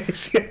bitch! In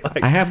case. Yeah,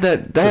 I have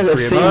that. That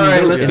same. All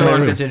right, let's go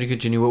on.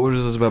 Continue. What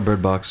was this about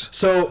Bird Box?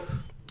 So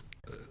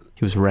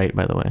he was right,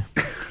 by the way.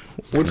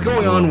 What's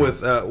going on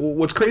with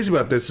what's crazy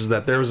about this is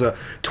that there's a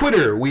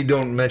Twitter we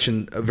don't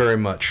mention very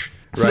much.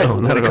 Right, no,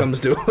 when it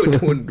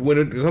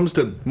comes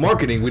to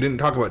marketing, we didn't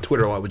talk about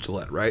Twitter a lot with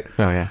Gillette, right?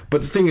 Oh yeah.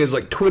 But the thing is,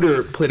 like,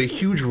 Twitter played a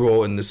huge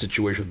role in this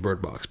situation with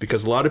Bird Box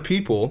because a lot of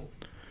people,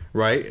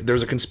 right?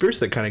 There's a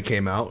conspiracy that kind of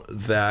came out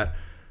that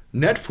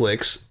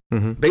Netflix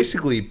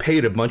basically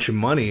paid a bunch of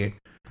money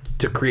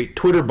to create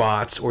Twitter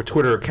bots or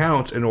Twitter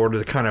accounts in order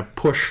to kind of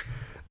push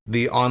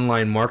the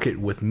online market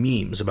with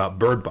memes about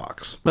Bird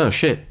Box. Oh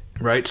shit!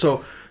 Right,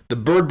 so. The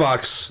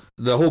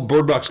whole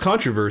Bird Box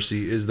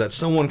controversy is that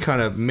someone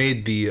kind of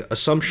made the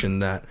assumption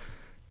that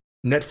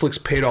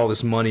Netflix paid all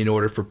this money in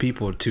order for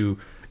people to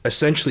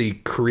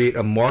essentially create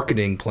a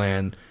marketing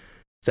plan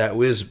that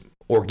was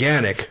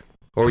organic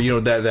or,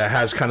 that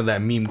has kind of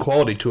that meme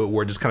quality to it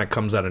where it just kind of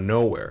comes out of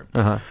nowhere.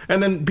 Uh-huh.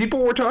 And then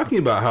people were talking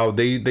about how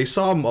they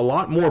saw a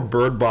lot more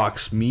Bird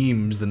Box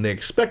memes than they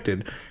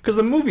expected because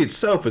the movie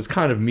itself is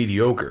kind of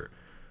mediocre.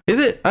 Is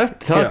it? A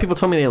lot of people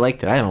told me they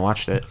liked it. I haven't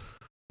watched it.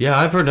 Yeah,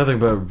 I've heard nothing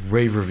but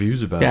rave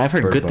reviews about it. Yeah, I've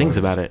heard good things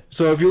about it.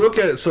 So if you look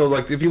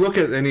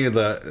at any of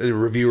the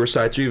reviewer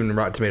sites or even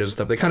Rotten Tomatoes and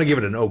stuff, they kind of give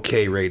it an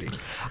okay rating.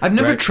 I've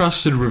never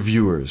trusted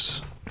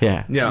reviewers.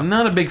 Yeah. I'm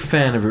not a big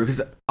fan of it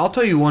because I'll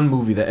tell you one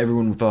movie that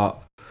everyone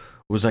thought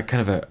was like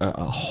kind of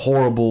a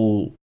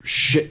horrible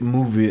shit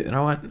movie, and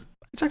I went,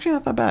 it's actually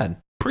not that bad.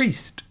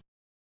 Priest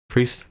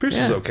is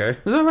okay.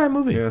 It was an alright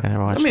movie.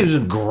 Yeah. It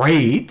wasn't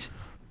great.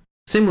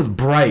 Same with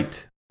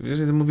Bright. Did you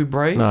see the movie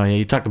Bright? No, yeah,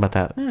 you talked about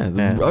that.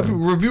 Yeah,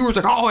 reviewers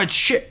like, oh, it's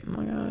shit. I'm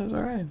like, oh, it's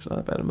alright. It's not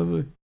that bad a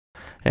movie.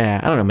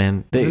 Yeah, I don't know,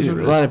 man.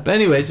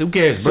 Anyways, who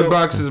cares? Bird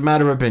Box is a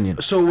matter of opinion.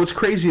 So what's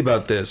crazy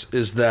about this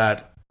is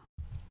that,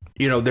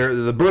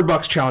 the Bird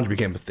Box challenge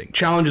became a thing.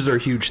 Challenges are a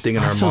huge thing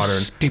in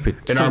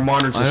our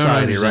modern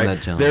society,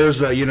 right? There's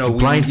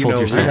blindfold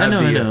yourself.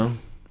 I know.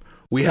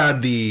 We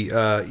had the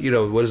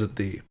what is it,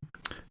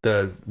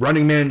 the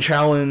Running Man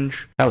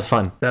challenge. That was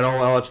fun. That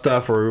all that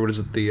stuff, or what is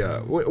it? The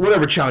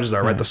whatever challenges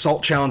are, right? The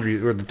salt challenge,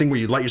 or the thing where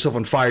you light yourself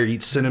on fire, you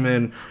eat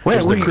cinnamon.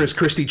 There's the Chris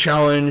Christie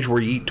challenge, where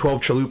you eat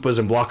 12 chalupas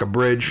and block a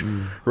bridge,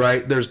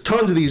 right? There's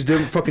tons of these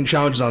different fucking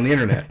challenges on the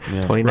internet.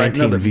 Yeah.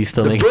 2019, right?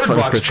 The Bird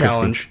Box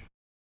challenge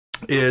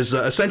is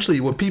essentially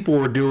what people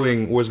were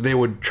doing was they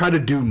would try to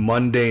do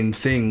mundane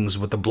things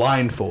with the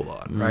blindfold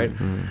on, right?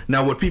 Mm-hmm.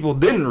 Now, what people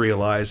didn't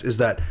realize is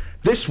that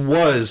this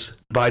was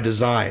by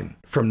design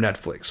from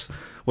Netflix.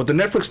 What the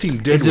Netflix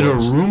team did is it a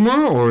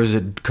rumor or is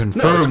it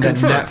confirmed that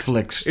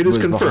Netflix? It is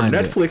confirmed.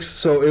 Netflix.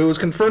 So it was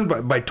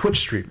confirmed by Twitch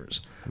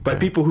streamers, by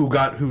people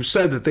who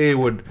said that they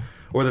would,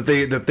 or that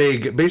they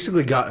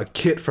basically got a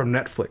kit from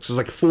Netflix. It was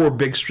like 4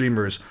 big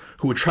streamers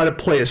who would try to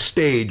play a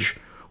stage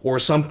or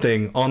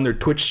something on their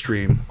Twitch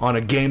stream on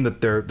a game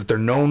that they're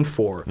known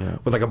for,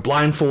 with like a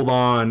blindfold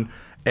on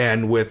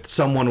and with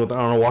someone with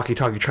on a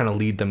walkie-talkie trying to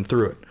lead them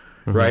through it,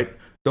 right?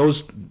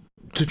 Those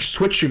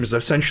Twitch streamers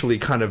essentially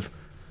kind of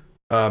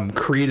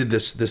created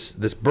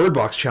this Bird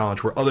Box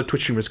challenge where other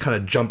Twitch streamers kind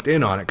of jumped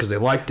in on it because they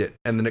liked it,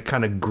 and then it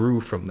kind of grew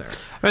from there.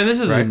 I mean, this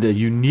isn't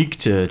unique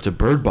to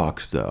Bird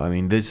Box, though. I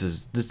mean,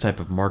 this type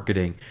of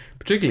marketing,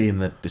 particularly in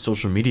the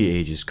social media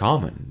age, is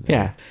common.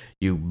 Yeah.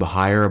 You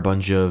hire a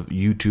bunch of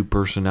YouTube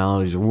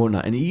personalities or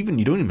whatnot, and even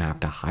you don't even have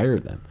to hire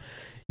them.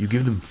 You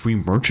give them free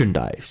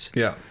merchandise.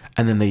 Yeah.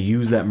 And then they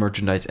use that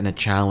merchandise in a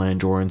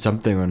challenge or in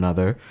something or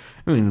another.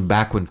 I mean,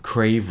 back when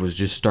Crave was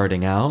just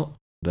starting out,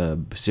 the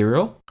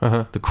cereal,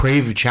 the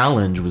Crave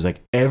challenge was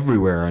like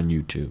everywhere on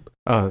YouTube.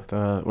 Oh,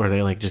 where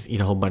they like just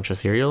eat a whole bunch of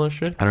cereal or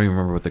shit? I don't even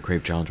remember what the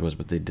Crave challenge was,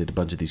 but they did a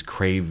bunch of these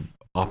Crave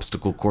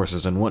obstacle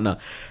courses and whatnot.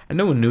 And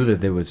no one knew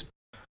that it was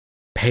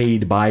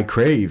paid by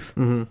Crave.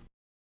 Mm-hmm.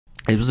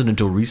 It wasn't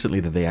until recently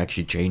that they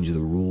actually changed the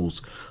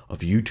rules of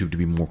YouTube to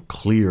be more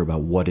clear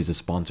about what is a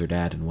sponsored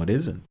ad and what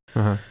isn't.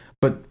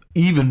 But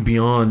even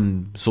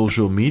beyond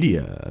social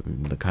media, I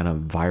mean, the kind of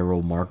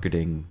viral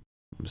marketing,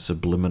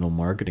 subliminal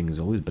marketing has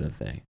always been a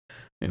thing.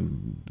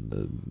 And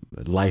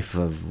the life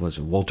of, was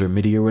it Walter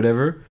Mitty or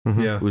whatever?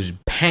 Was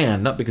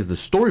panned, not because the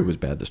story was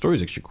bad. The story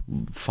is actually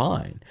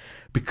fine.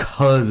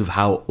 Because of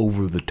how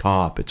over the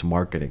top its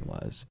marketing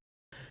was.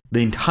 The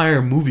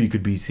entire movie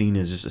could be seen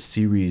as just a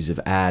series of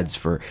ads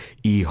for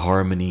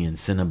eHarmony and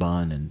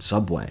Cinnabon and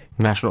Subway.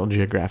 National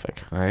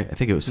Geographic. Right? I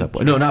think it was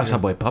Subway. No, not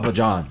Subway. Papa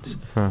John's.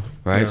 Right?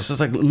 Yeah. So it's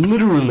like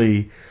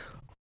literally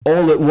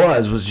all it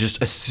was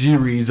just a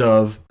series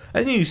of...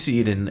 I think you see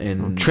it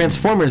in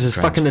Transformers is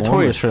fucking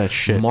notorious for that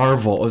shit.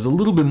 Marvel was a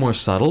little bit more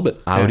subtle,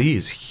 but Audi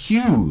is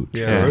huge.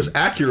 Yeah, it was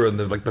Acura in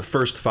the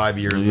first 5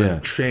 years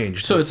that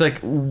changed. So it's like,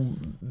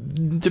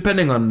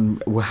 depending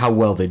on how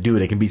well they do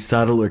it, it can be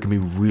subtle or it can be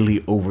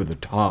really over the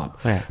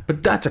top. Yeah.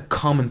 But that's a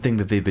common thing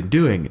that they've been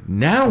doing.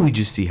 Now we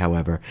just see,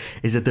 however,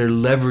 is that they're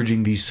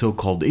leveraging these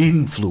so-called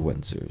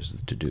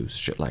influencers to do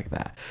shit like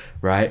that,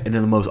 right? And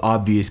then the most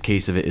obvious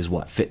case of it is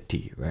what? Fit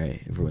Tea,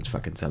 right? Everyone's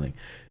fucking selling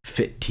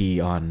Fit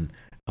Tea on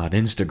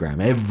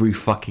Instagram. Every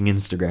fucking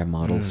Instagram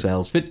model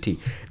sells Fit Tea.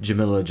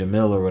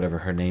 Jamil or whatever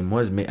her name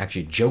was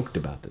actually joked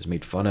about this,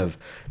 made fun of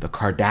the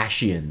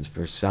Kardashians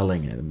for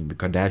selling it. I mean, the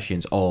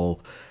Kardashians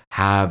all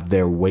have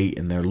their weight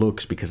and their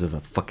looks because of a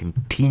fucking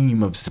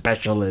team of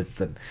specialists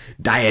and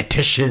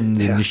dietitians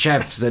and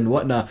chefs and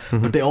whatnot,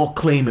 but they all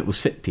claim it was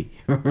Fit Tea,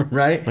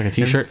 right? Like a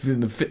t-shirt?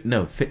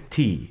 Fit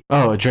Tea.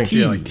 Oh, a drink.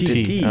 Tea, like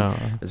tea. Oh.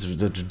 It's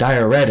a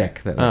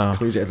diuretic that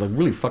clears it. It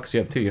really fucks you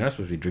up too. You're not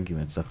supposed to be drinking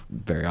that stuff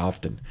very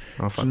often.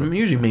 It's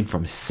usually made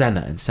from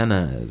senna, and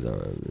senna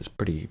is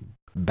pretty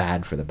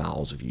bad for the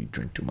bowels if you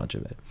drink too much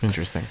of it.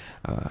 Interesting.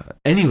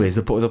 Anyways,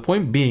 the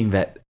point being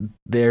that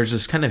there's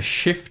this kind of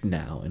shift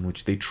now in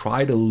which they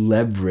try to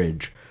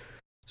leverage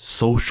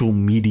social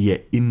media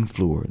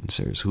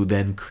influencers who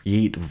then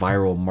create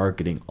viral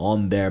marketing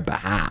on their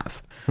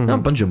behalf. Now, a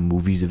bunch of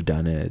movies have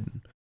done it.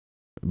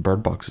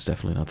 Bird Box is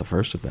definitely not the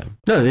first of them.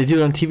 No, they do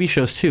it on TV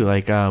shows too,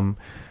 like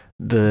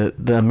the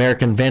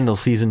American Vandal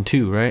season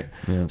 2, right?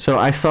 Yeah. So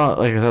I saw,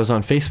 like, I was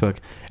on Facebook,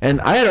 and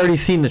I had already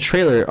seen the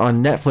trailer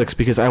on Netflix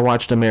because I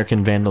watched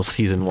American Vandal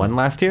season 1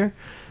 last year,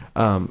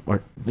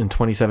 or in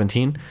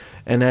 2017,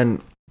 and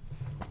then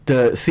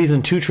the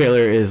season 2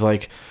 trailer is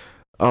like,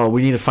 oh,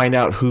 we need to find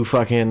out who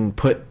fucking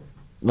put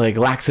like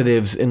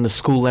laxatives in the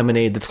school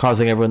lemonade that's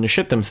causing everyone to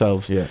shit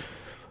themselves. Yeah.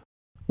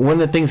 One of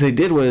the things they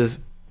did was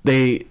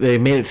they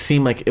made it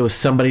seem like it was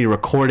somebody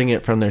recording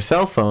it from their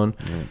cell phone.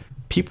 Yeah.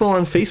 People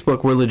on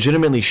Facebook were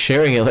legitimately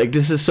sharing it. Like,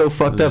 this is so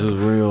fucked up. This is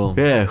real.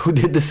 Yeah, who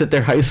did this at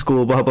their high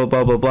school? Blah, blah,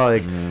 blah, blah, blah.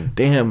 Like,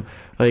 damn.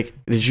 Like,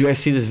 did you guys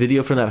see this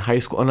video from that high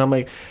school? And I'm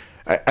like,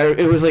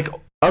 it was like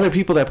other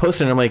people that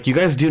posted, and I'm like, you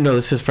guys do know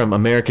this is from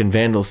American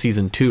Vandal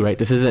season 2, right?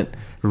 This isn't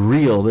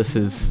real. This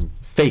is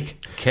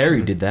fake.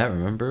 Carrie did that,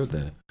 remember?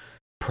 The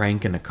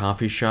prank in a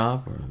coffee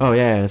shop? Oh,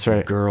 yeah, that's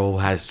right. Girl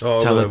has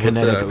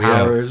telekinetic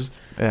powers.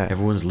 Yeah.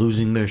 Everyone's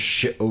losing their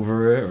shit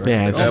over it. Right?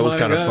 Yeah, that was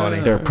kind of funny.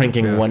 They were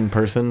pranking one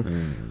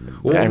person.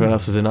 Well, everyone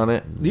else was in on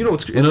it. You know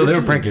what's? No, they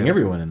were pranking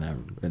everyone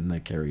in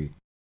that Carrie.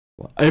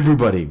 Well,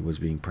 everybody was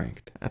being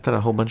pranked. I thought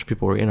a whole bunch of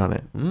people were in on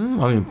it. I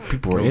mean,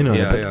 people were in on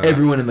it, but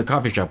everyone in the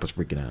coffee shop was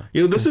freaking out.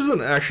 You know, this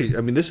isn't actually.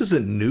 I mean, this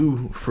isn't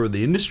new for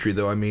the industry,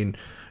 though. I mean,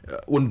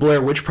 when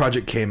Blair Witch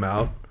Project came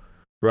out,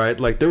 right?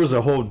 Like there was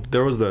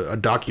a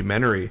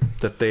documentary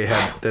that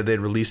they'd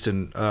released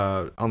on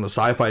the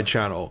Sci-Fi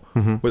Channel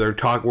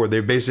where they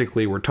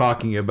basically were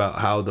talking about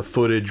how the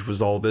footage was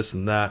all this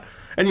and that,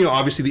 And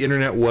obviously the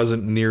internet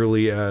wasn't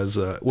nearly as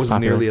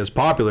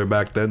popular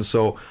back then,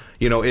 so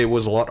it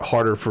was a lot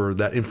harder for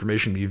that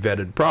information to be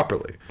vetted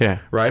properly. Yeah.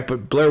 Right.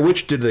 But Blair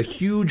Witch did a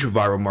huge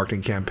viral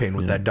marketing campaign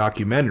with that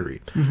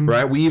documentary.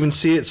 Right. We even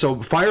see it.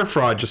 So Fire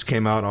Fraud just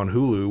came out on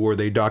Hulu, where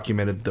they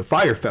documented the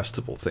Fire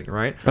Festival thing.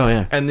 Right. Oh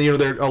yeah. And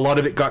there a lot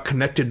of it got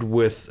connected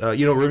with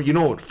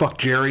Fuck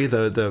Jerry,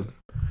 the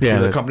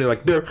company,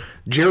 like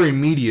Jerry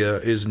Media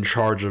is in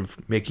charge of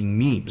making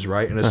memes,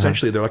 right? And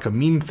essentially they're like a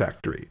meme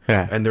factory.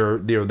 Yeah. And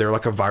they're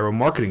like a viral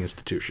marketing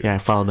institution. Yeah, I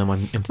followed them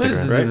on Instagram. This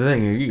is the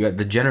thing. You got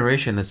the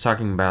generation that's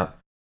talking about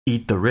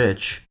eat the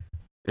rich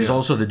is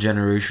also the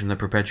generation that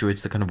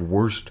perpetuates the kind of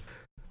worst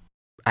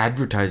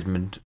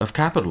advertisement of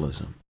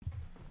capitalism.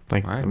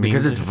 Like, right?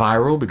 Because it's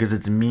viral, because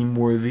it's meme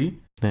worthy.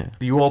 Yeah.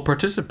 You all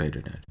participate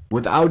in it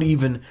without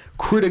even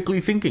critically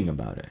thinking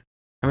about it.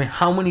 I mean,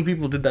 how many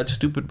people did that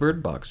stupid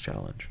Bird Box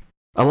challenge?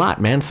 A lot,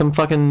 man. Some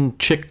fucking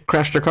chick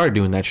crashed her car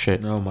doing that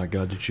shit. Oh my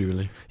god, did she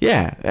really?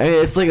 Yeah.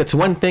 It's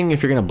one thing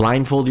if you're gonna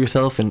blindfold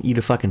yourself and eat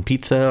a fucking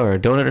pizza or a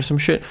donut or some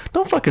shit.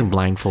 Don't fucking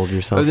blindfold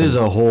yourself. There's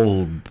a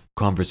whole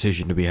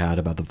conversation to be had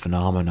about the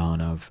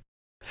phenomenon of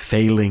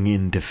failing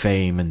into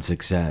fame and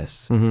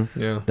success.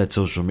 Yeah. That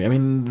social media. I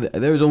mean,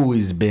 there's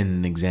always been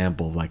an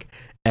example of like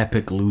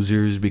epic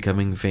losers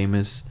becoming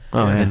famous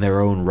in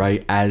their own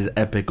right as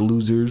epic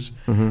losers.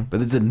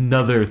 But it's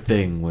another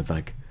thing with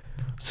like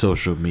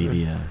social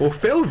media. Well,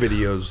 fail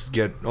videos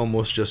get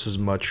almost just as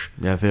much.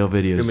 Yeah, fail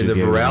videos. I mean, the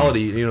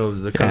virality,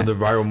 the kind of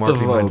the viral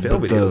marketing behind fail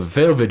videos. The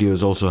fail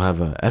videos also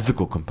have an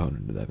ethical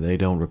component to that. They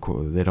don't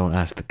record. They don't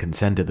ask the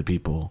consent of the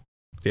people.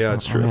 Yeah,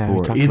 it's true.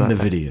 Who are in the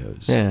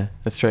videos. Yeah,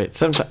 that's right.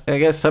 I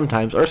guess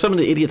sometimes, or some of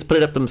the idiots put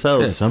it up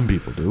themselves. Yeah, some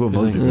people do.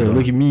 Most people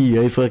look at me,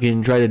 I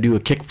fucking try to do a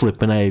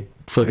kickflip and I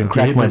fucking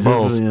crack my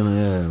balls.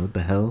 Yeah, what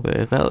the hell?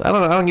 I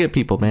don't get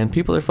people, man.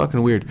 People are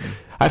fucking weird.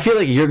 I feel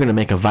like you're gonna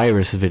make a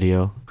virus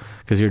video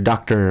because you're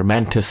Dr.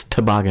 Mantis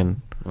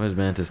Toboggan. What is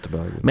Mantis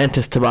Toboggan?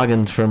 Mantis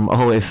Toboggan's from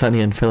Always Sunny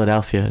in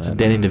Philadelphia. It's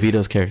Danny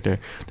DeVito's character.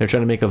 They're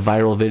trying to make a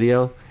viral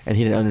video, and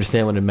he didn't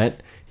understand what it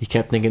meant. He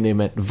kept thinking they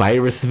meant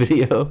virus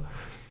video.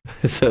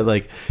 So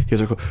like he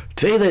was like,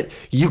 say that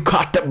you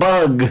caught the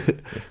bug.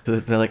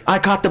 They're like, I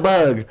caught the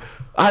bug.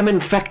 I'm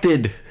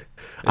infected.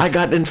 I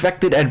got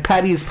infected at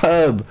Patty's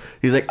Pub.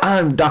 He's like,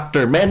 I'm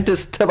Dr.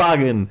 Mantis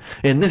Toboggan,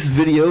 and this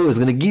video is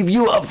gonna give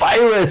you a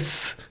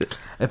virus.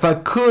 If I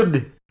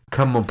could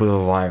come up with a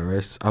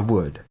virus, I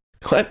would.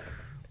 What?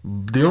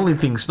 The only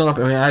thing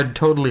I'd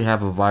totally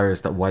have a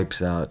virus that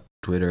wipes out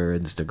Twitter,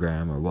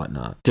 Instagram, or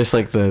whatnot. Just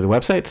like the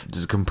websites?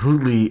 Just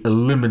completely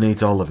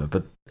eliminates all of it.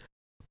 But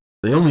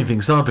the only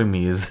thing stopping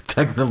me is the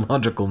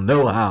technological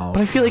know-how.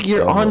 But I feel like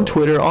you're on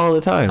Twitter all the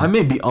time. I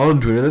may be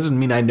on Twitter. That doesn't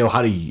mean I know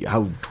how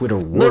Twitter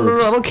works.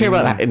 No. I don't care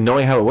about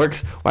knowing how it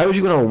works. Why would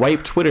you want to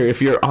wipe Twitter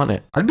if you're on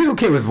it? I'd be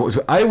okay with.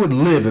 I would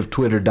live if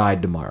Twitter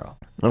died tomorrow.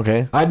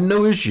 Okay. I had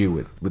no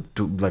issue with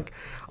like.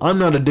 I'm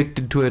not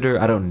addicted to Twitter.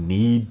 I don't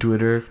need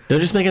Twitter. They'll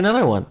just make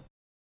another one.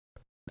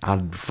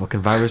 I'd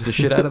fucking virus the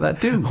shit out of that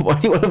too. Why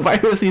do you want to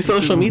virus these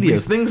social media?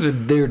 These things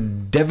they're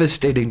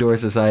devastating to our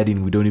society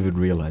and we don't even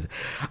realize it.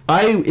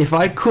 If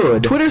I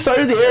could, Twitter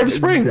started the Arab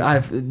Spring.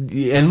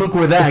 And look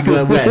where that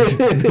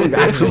went.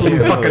 Absolutely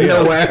fucking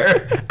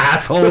nowhere,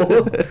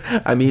 asshole.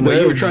 I mean,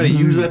 you were trying to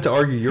use that to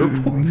argue your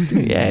point.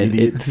 Yeah,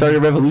 it started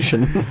a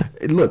revolution.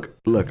 Look.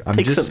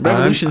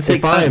 Revolutions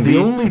take time. The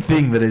only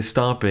thing that is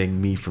stopping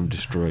me from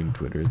destroying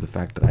Twitter is the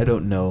fact that I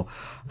don't know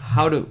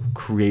how to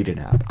create an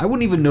app. I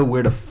wouldn't even know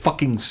where to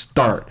fucking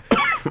start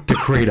to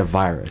create a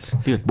virus.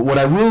 Dude. But what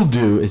I will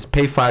do is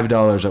pay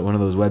 $5 at one of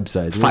those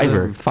websites,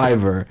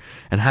 Fiverr,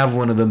 and have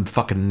one of them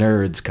fucking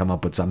nerds come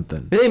up with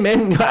something. Hey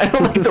man, I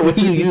don't like the way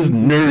you use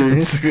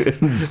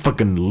nerds.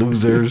 Fucking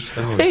losers.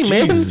 Oh, hey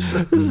man,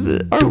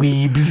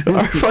 dweebs.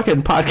 Our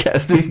fucking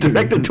podcast is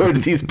directed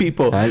towards these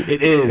people.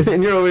 It is.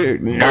 And you're over here,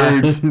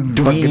 nerds,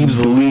 dweebs,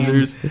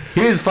 losers.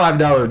 Here's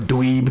 $5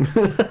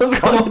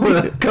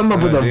 dweeb. Come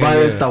up with a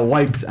virus that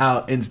wipes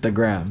out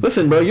Instagram.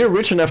 Listen, bro, you're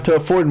rich enough to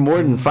afford more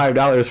than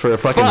 $5 for a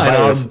fucking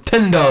virus.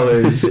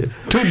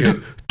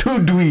 $10. Two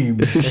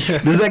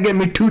dweebs. Does that get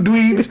me 2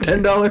 dweebs?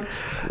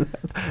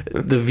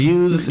 $10. The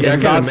views. Yeah, I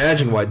can't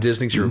imagine why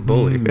Disney thinks you're a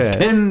bully. Yeah.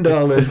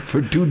 $10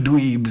 for 2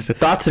 dweebs. The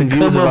thoughts and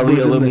views of Ali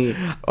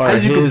Alumi are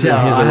as you his can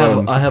tell,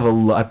 and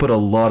his I put a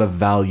lot of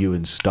value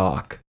in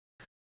stock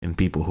in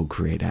people who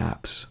create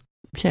apps.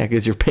 Yeah,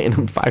 because you're paying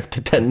them $5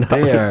 to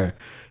 $10.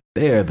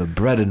 They are the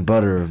bread and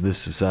butter of this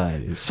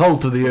society.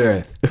 Salt of the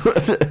earth.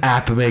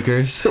 App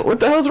makers.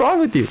 What the hell's wrong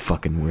with you?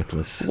 Fucking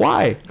worthless.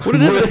 Why? What are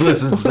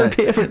worthless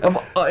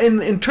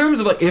in terms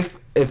of like if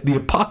the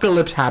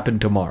apocalypse happened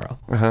tomorrow.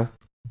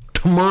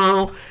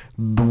 Tomorrow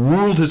the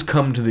world has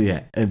come to the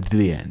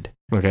end.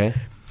 Okay.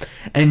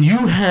 And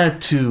you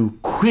had to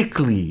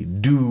quickly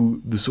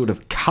do the sort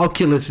of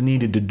calculus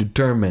needed to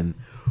determine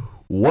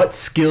what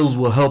skills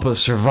will help us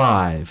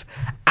survive.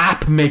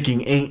 App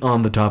making ain't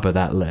on the top of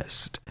that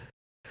list.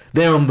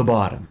 They're on the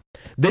bottom.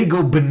 They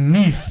go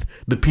beneath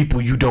the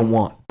people you don't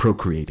want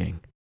procreating.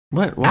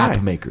 What? Why?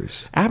 App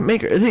makers. App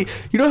maker. You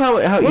know how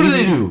What do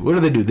they do? What do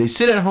they do? They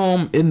sit at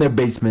home in their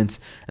basements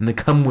and they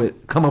come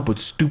up with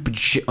stupid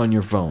shit on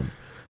your phone.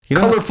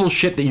 Colorful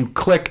shit that you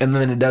click and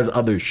then it does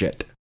other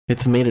shit.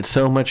 It's made it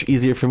so much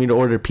easier for me to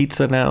order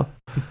pizza now.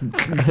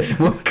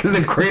 Well, because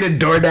they've created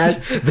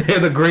DoorDash. They're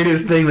the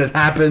greatest thing that's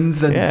happened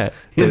since,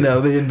 they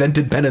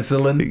invented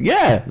penicillin.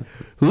 Yeah.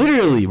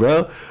 Literally,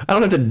 bro. I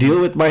don't have to deal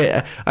with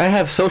I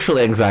have social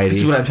anxiety. This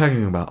is what I'm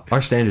talking about.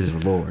 Our standards are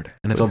lowered.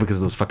 And it's all because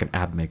of those fucking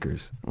app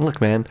makers. Look,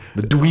 man.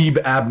 The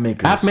dweeb app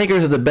makers. App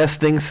makers are the best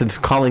thing since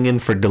calling in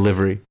for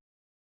delivery.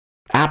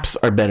 Apps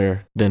are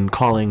better than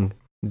calling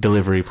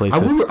delivery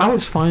places. I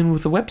was fine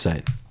with the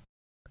website.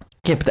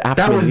 Yeah, but the apps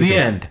that was the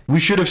end.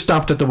 We should have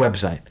stopped at the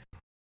website.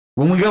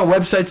 When we got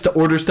websites to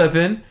order stuff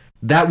in,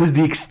 that was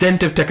the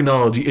extent of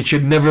technology. It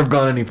should never have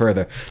gone any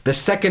further. The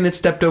second it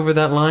stepped over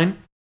that line,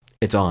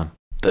 it's on.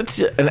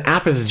 An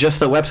app is just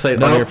a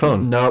website on your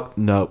phone.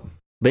 Nope.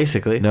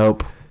 Basically.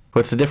 Nope.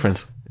 What's the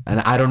difference? And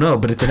I don't know,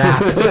 but it's an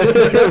app.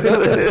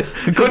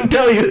 I couldn't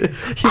tell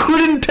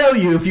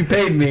you if you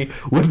paid me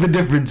what the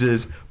difference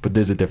is, but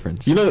there's a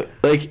difference. You know,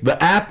 like the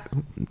app,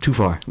 too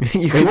far.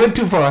 It went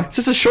too far. It's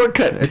just a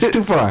shortcut. It's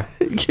too far.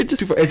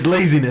 Too far. It's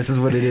laziness is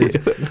what it is.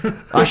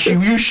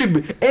 You should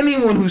be.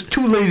 Anyone who's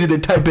too lazy to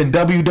type in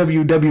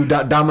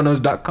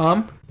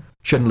www.domino's.com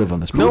shouldn't live on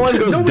this planet. No one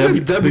goes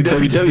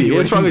www.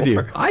 What's wrong with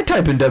you? I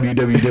type in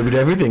www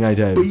everything I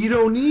type. But you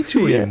don't need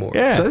to anymore.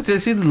 Yeah. So it's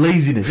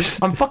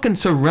laziness. I'm fucking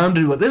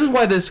surrounded with. This is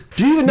why this.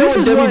 Do you even know what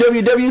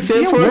www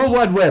stands for? World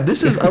Wide Web.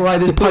 This is why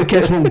this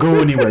podcast won't go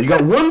anywhere. You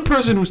got one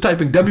person who's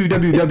typing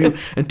www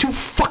and two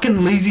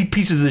fucking lazy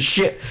pieces of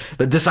shit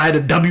that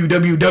decided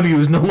www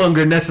is no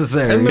longer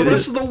necessary. And the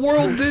rest of the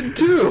world did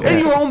too.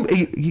 And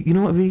you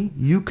know what, V?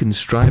 You can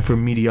strive for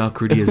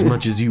mediocrity as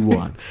much as you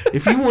want.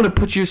 If you want to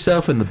put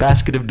yourself in the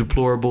basket of deplorables,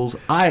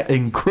 I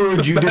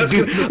encourage you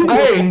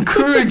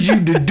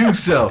to do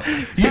so.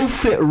 You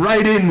fit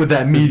right in with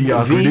that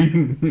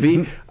mediocrity.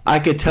 V, I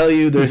could tell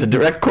you there's a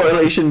direct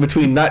correlation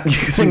between not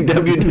using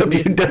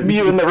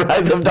www and the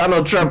rise of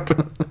Donald Trump.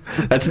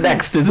 That's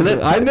next, isn't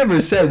it? I never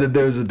said that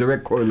there's a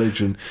direct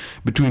correlation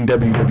between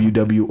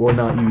www or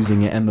not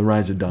using it and the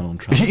rise of Donald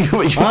Trump.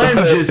 I'm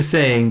just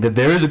saying that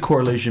there is a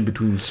correlation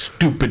between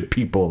stupid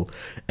people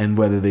and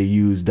whether they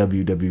use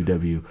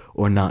www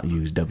or not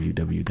use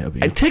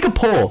www. And take a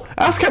poll.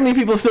 Ask how many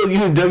people still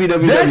use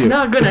www. That's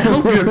not going to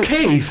help your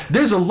case.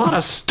 There's a lot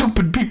of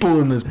stupid people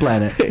on this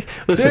planet.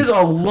 Listen, there's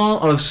a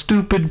lot of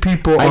stupid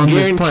people on this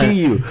planet. I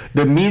guarantee you,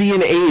 the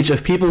median age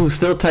of people who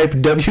still type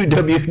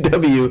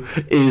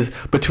www is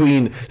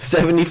between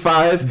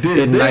 75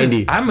 and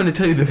 90. I'm going to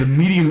tell you that the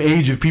median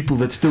age of people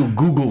that still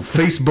Google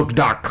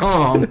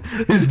Facebook.com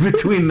is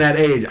between that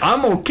age.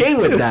 I'm okay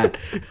with that.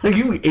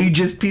 You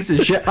ageist piece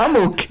of shit. I'm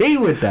okay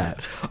with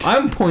that.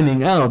 I'm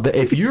pointing out that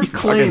if your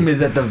claim is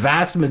that the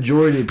vast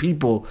majority of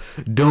people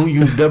don't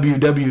use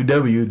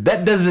www,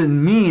 that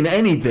doesn't mean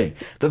anything.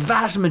 The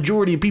vast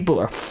majority of people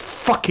are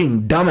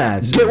fucking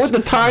dumbasses. Get with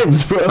the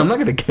times, bro. I'm not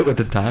gonna get with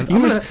the times.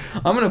 I'm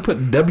gonna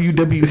put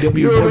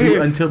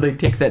www until they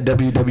take that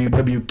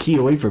www key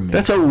away from me.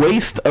 That's a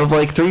waste of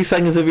like 3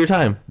 seconds of your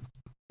time.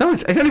 No,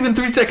 it's not even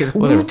 3 seconds.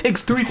 Who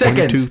takes 3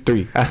 seconds? 1, 2,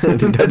 3. That's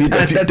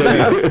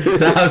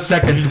how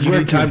seconds work. You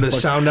need time to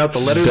sound out the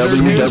letters.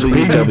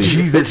 www.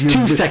 Jesus, it's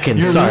 2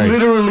 seconds. You're Sorry.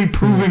 Literally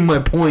proving my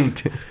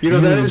point.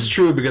 That is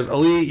true because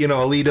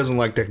Ali doesn't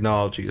like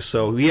technology,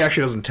 so he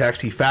actually doesn't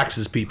text. He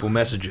faxes people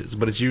messages,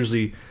 but it's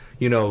usually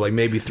like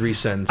maybe 3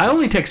 sentences. I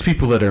only text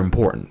people that are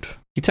important.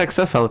 You text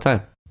us all the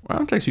time. I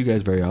don't text you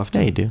guys very often.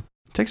 Yeah, you do.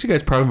 I text you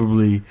guys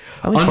probably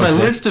on my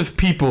list of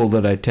people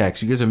that I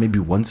text. You guys are maybe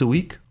once a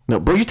week. No,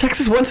 bro, you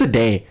text us once a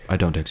day. I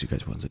don't text you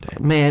guys once a day.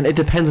 Man, it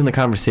depends on the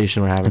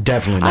conversation we're having.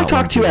 Definitely not. I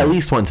talk to you at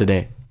least once a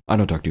day. I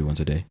don't talk to you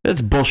once a day.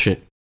 That's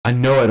bullshit. I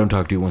know I don't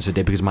talk to you once a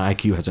day because my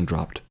IQ hasn't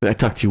dropped. I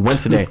talk to you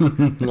once a day.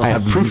 I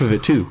have proof of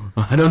it, too.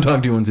 I don't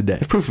talk to you once a day. I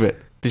have proof of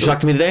it. Did you talk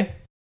to me today?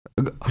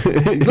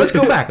 Let's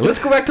go back. Let's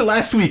go back to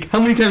last week.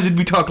 How many times did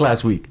we talk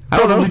last week? I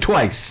don't know. Probably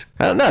twice.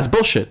 I don't know. It's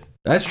bullshit.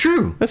 That's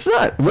true. That's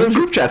not. We're in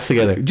group chats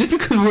together. Just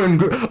because we're in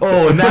group.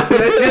 Oh, now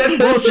that's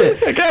bullshit.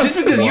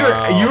 Just because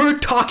you're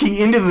talking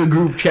into the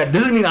group chat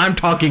doesn't mean I'm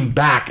talking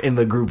back in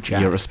the group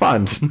chat. You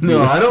respond.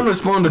 No, I don't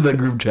respond to the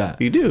group chat.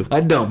 You do.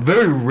 I don't.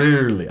 Very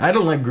rarely. I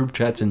don't like group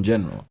chats in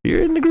general.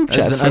 You're in the group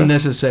chats. It's an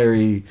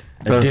unnecessary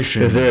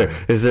addition. Is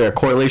there a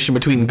correlation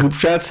between group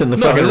chats and the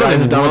fucking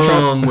rise of Donald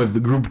Trump? With the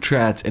group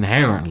chats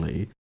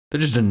inherently. They're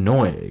just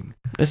annoying.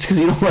 It's because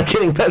you don't like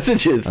getting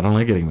messages. I don't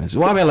like getting messages.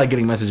 Well, I mean, I like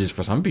getting messages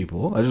for some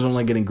people. I just don't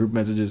like getting group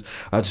messages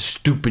about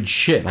stupid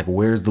shit, like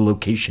where's the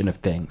location of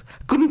things.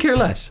 Couldn't care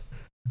less.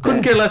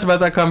 Couldn't care less about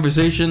that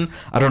conversation.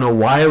 I don't know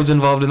why I was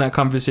involved in that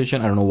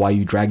conversation. I don't know why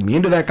you dragged me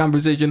into that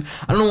conversation.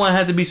 I don't know why I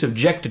had to be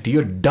subjected to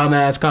your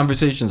dumbass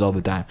conversations all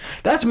the time.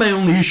 That's my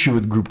only issue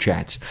with group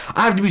chats.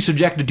 I have to be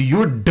subjected to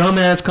your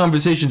dumbass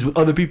conversations with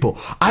other people.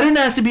 I didn't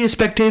ask to be a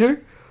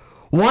spectator.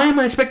 Why am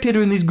I a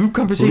spectator in these group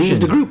conversations?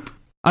 Leave the group.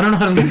 I don't know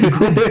how to leave the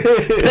group.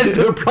 That's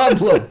the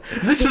problem.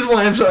 This is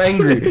why I'm so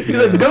angry.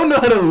 Because I don't know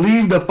how to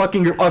leave the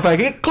fucking group. If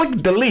I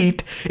click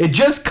delete, it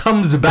just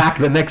comes back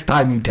the next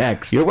time you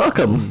text. You're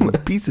welcome.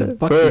 Piece of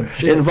fucking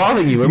shit.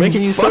 Involving you. We're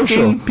making you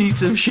social.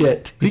 Piece of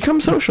shit.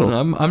 Become social.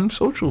 I'm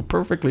social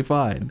perfectly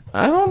fine.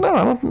 I don't know.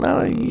 I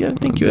don't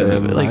think you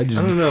have like. I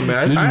don't know,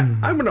 man.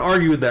 I'm going to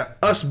argue with that.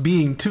 Us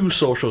being too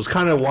social is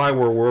kind of why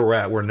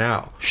we're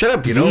now. Shut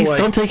up, V's.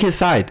 Don't take his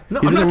side. No,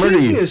 I'm not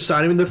taking his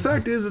side. I mean, the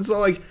fact is, it's not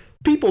like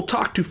people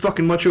talk too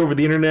fucking much over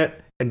the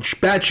internet, and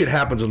bad shit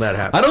happens when that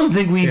happens. I don't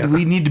think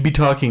we need to be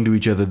talking to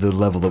each other the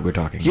level that we're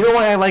talking. You know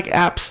why I like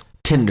apps?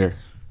 Tinder.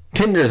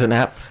 Tinder's an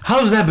app.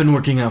 How's that been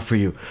working out for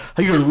you?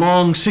 Your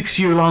long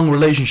 6-year-long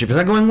relationship, is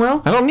that going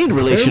well? I don't need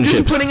relationships.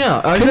 Just putting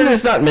out.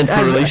 Tinder's not meant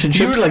for relationships.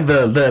 You were like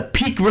the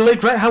peak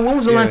relationship, right? When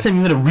was the last time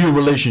you had a real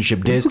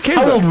relationship, Diz?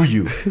 How old were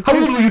you? How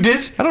old were you,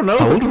 Diz? I don't know.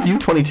 How old were you?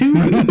 22.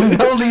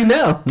 How old are you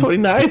now?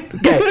 29.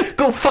 Okay,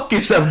 go fuck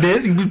yourself,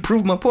 Diz. You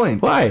proved my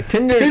point. Why?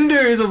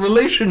 Tinder is a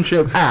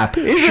relationship app.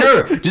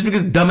 Sure. Just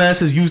because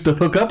dumbasses used to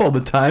hook up all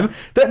the time,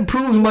 that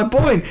proves my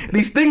point.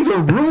 These things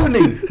are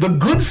ruining the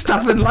good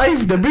stuff in life.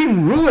 They're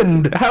being ruined.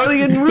 How are they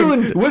getting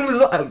ruined? When was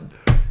the...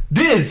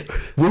 Diz,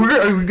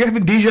 are we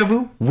having deja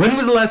vu? When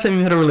was the last time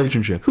you had a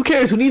relationship? Who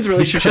cares? Who needs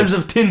relationships?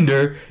 Because of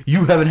Tinder,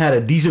 you haven't had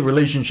a decent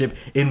relationship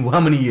in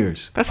how many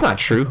years? That's not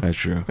true. That's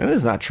true. That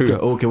is not true.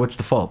 Okay, what's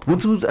the fault?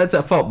 That's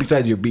a fault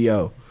besides your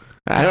BO?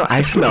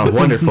 I smell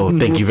wonderful.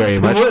 Thank you very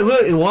much.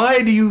 Why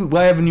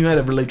haven't you had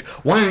a relationship?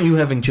 Why aren't you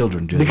having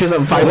children, Diz? Because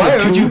I'm 5'2". Why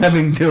aren't you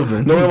having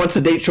children? No one wants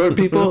to date short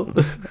people.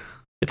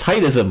 It's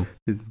heightism.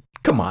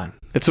 Come on.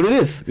 That's what it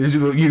is.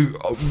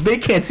 They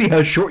can't see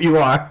how short you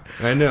are.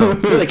 I know.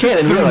 No, they can't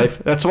in real life.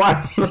 That's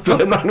why. That's why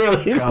I'm not in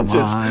relationships. Come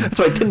on. That's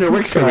why Tinder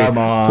works for me. Come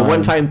on. It's a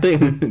one-time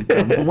thing.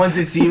 Once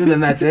they see you, then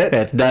that's it.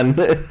 Yeah, it's done.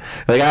 Like,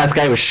 this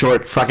guy was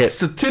short. Fuck it.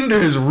 So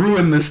Tinder has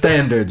ruined the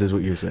standards, is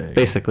what you're saying.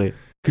 Basically.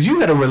 Because you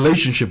had a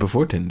relationship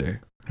before Tinder.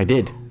 I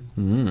did.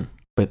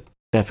 But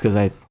that's because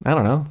I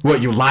don't know.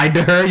 What, you lied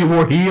to her? You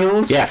wore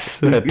heels? Yes.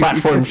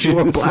 Platform shoes. You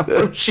wore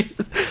platform shoes.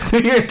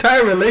 Your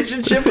entire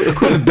relationship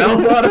with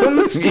bell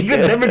bottoms? You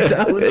could never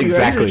tell.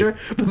 Exactly.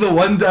 But the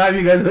one time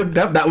you guys hooked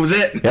up, that was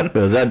it. Yep,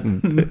 that was that.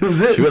 That was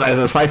it. She realized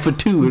I was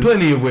 5'2".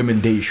 Plenty of women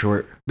date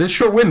short. There's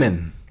short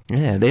women.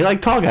 Yeah, they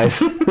like tall guys.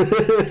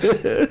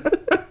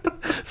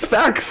 It's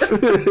facts.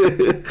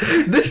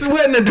 This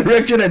went in a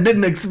direction I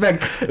didn't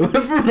expect. It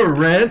went from a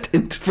rant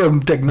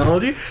from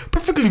technology,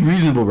 perfectly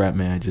reasonable rant,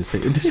 may I just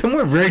say, into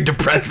somewhere very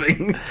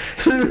depressing.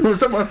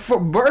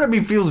 Part of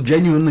me feels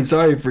genuinely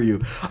sorry for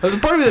you. There's a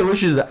part of me that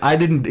wishes that I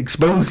didn't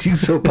expose you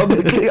so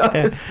publicly on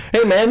this.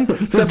 Hey man,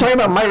 stop talking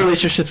about my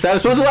relationship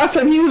status. When was the last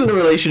time he was in a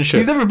relationship?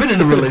 He's never been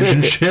in a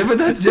relationship, but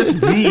that's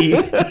just me.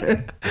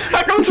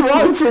 How come it's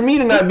wrong for me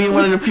to not be in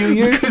one in a few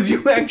years? Because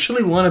you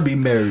actually want to be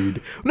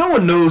married. No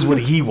one knows what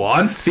he wants.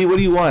 See, what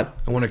do you want?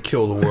 I want to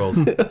kill the world.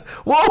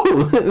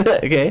 Whoa!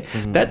 Okay,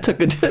 that took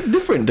a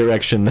different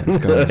direction.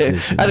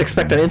 I'd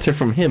expect an answer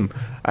from him.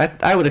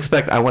 I would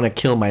expect I want to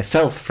kill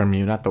myself from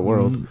you, not the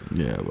world.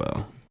 Yeah,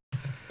 well.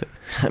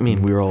 I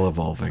mean, we're all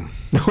evolving.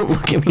 Don't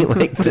look at me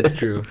like this. That's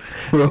true.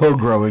 We're all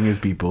growing as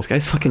people. This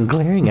guy's fucking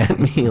glaring at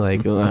me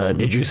like,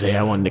 did you say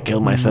I wanted to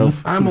kill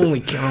myself? I don't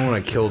want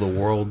to kill the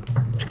world.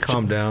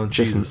 Calm down.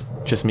 Jesus.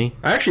 Just me?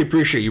 I actually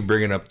appreciate you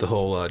bringing up the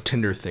whole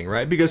Tinder thing,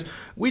 right? Because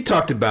we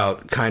talked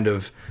about kind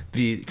of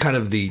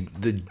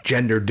the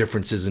gender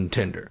differences in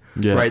Tinder,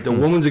 right? The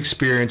woman's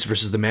experience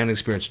versus the man's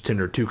experience with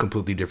Tinder are two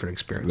completely different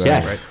experiences,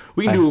 yes.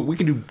 right? We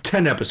can do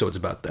 10 episodes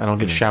about that. I don't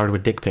get showered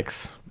with dick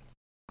pics.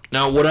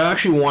 Now, what I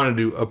actually wanted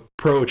to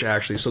approach,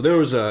 so there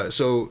was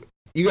so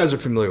you guys are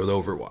familiar with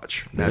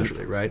Overwatch,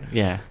 naturally, right?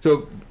 Yeah.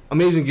 So,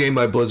 amazing game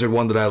by Blizzard,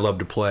 one that I love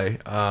to play.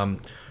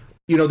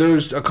 There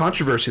was a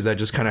controversy that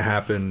just kind of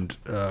happened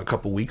a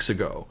couple weeks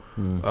ago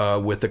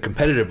with a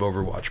competitive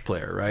Overwatch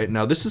player, right?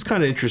 Now, this is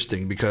kind of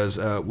interesting because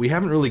we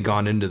haven't really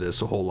gone into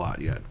this a whole lot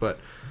yet. But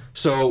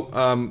so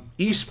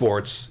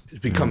esports is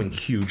becoming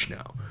huge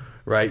now.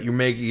 Right, you're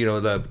making,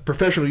 the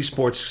professional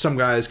esports. Some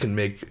guys can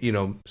make,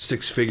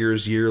 6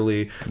 figures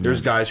yearly.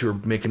 There's guys who are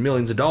making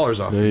millions of dollars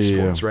off of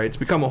esports. Right, it's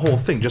become a whole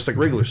thing, just like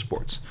regular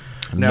sports.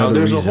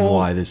 Another reason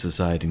why this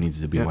society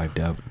needs to be wiped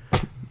out.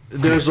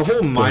 There's a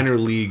whole minor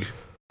league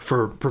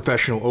for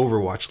professional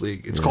Overwatch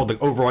league. It's called the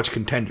Overwatch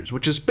Contenders,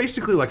 which is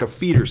basically like a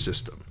feeder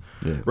system.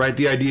 Yeah. Right,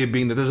 the idea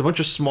being that there's a bunch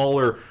of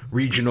smaller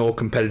regional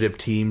competitive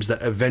teams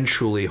that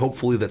eventually,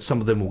 hopefully, that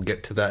some of them will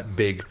get to that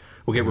big.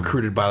 Will get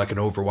recruited by like an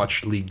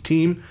Overwatch League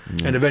team,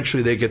 and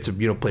eventually they get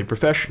to play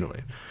professionally.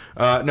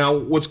 Now,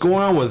 what's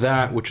going on with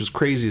that, which is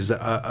crazy, is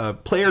that a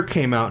player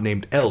came out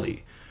named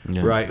Ellie,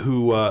 right,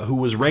 who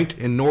was ranked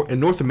in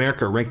North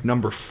America, ranked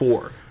number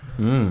 4,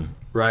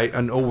 right,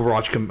 on the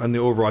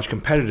Overwatch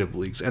competitive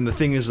leagues. And the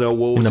thing is, though,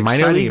 what was in the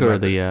minor league or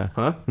the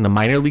in the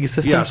minor league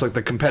system? Yeah, it's like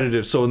the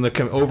competitive. So in the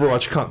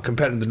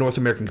Overwatch the North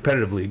American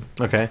competitive league,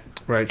 okay,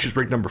 right, she's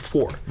ranked number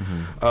 4.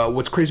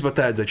 What's crazy about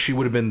that is that she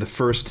would have been the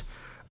first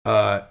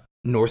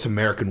North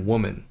American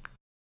woman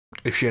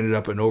if she ended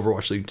up in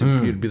Overwatch League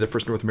to be the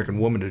first North American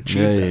woman to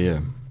achieve that.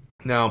 Yeah.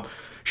 Now,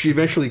 she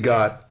eventually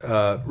got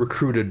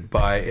recruited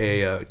by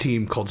a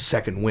team called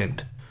Second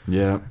Wind.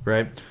 Yeah.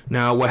 Right.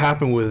 Now, what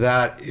happened with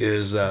that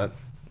is,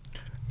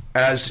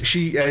 as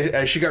she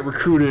got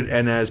recruited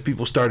and as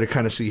people started to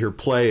kind of see her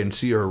play and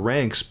see her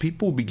ranks,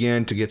 people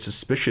began to get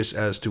suspicious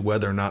as to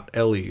whether or not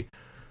Ellie,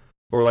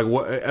 or like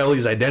what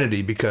Ellie's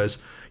identity, because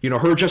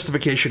her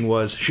justification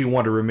was she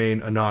wanted to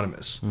remain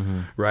anonymous,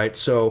 right?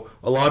 So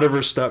a lot of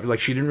her stuff, like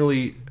she didn't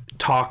really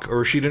talk,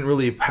 or she didn't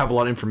really have a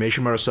lot of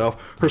information about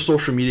herself. Her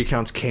social media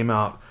accounts came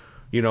out,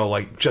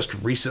 like just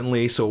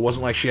recently, so it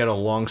wasn't like she had a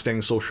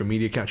long-standing social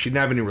media account. She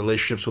didn't have any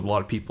relationships with a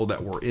lot of people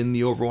that were in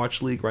the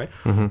Overwatch League, right?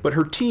 But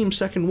her team,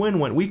 Second Wind,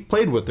 we've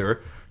played with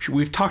her.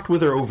 We've talked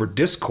with her over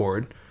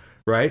Discord,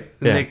 right?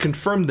 And they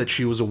confirmed that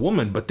she was a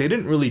woman, but they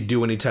didn't really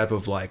do any type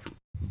of like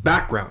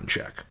background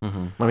check.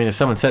 I mean, if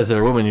someone says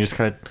they're a woman, you just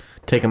kind of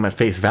take them at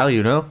face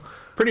value, no?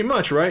 Pretty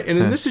much, right? And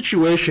in this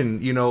situation,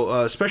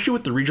 especially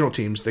with the regional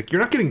teams, like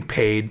you're not getting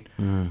paid,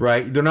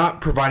 right? They're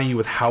not providing you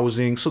with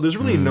housing, so there's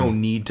really no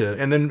need to.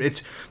 And then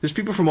there's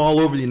people from all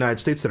over the United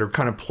States that are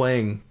kind of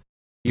playing,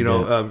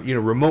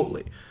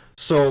 remotely.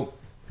 So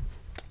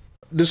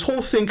this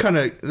whole thing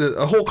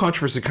a whole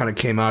controversy kind of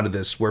came out of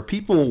this, where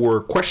people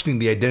were questioning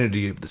the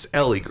identity of this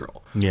Ellie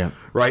girl. Yeah.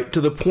 Right?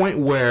 To the point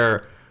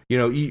where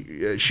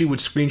she would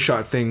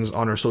screenshot things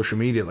on her social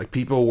media, like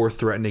people were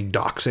threatening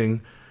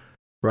doxing.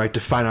 Right,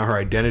 to find out her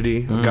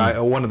identity.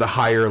 One of the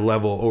higher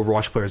level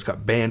Overwatch players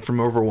got banned from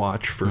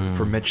Overwatch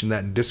for mentioning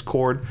that in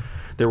Discord.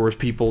 There was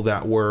people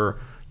that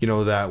were,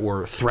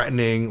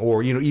 threatening,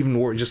 or even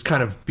were just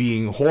kind of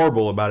being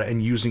horrible about it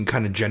and using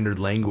kind of gendered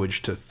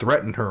language to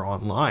threaten her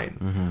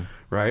online.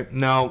 Right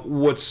now,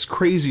 what's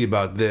crazy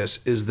about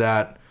this is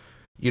that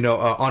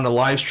on a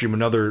live stream,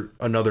 another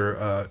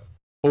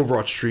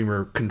Overwatch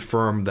streamer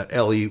confirmed that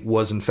Ellie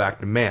was in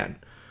fact a man.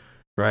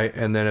 Right,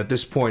 and then at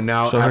this point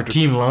now, so her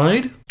team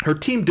lied. Her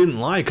team didn't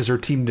lie because her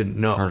team didn't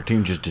know. Her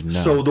team just didn't know.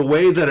 So the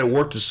way that it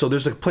worked is,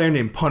 there's a player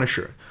named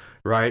Punisher,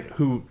 right,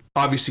 who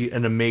obviously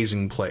an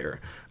amazing player.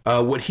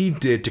 What he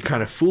did to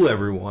kind of fool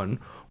everyone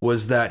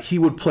was that he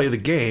would play the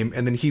game,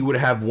 and then he would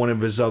have one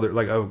of his other,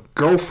 like a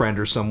girlfriend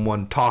or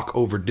someone, talk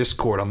over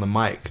Discord on the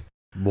mic.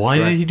 Why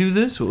did he do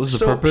this? What was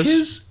the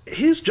purpose?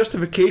 His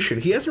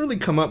justification, he hasn't really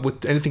come up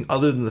with anything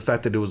other than the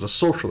fact that it was a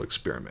social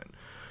experiment.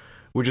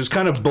 Which is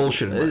kind of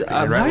bullshit, in my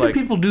opinion, right? Why do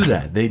people do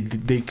that? They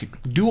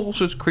do all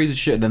sorts of crazy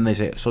shit, and then they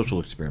say social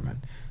experiment.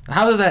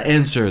 How does that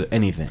answer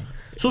anything?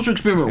 Social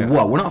experiment?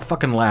 What? We're not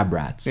fucking lab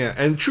rats. Yeah,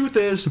 and truth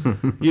is,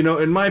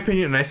 in my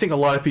opinion, and I think a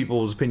lot of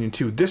people's opinion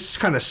too, this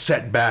kind of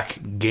set back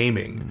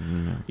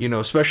gaming,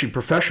 especially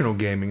professional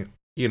gaming,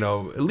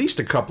 at least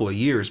a couple of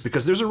years,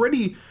 because there's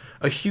already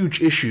a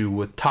huge issue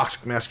with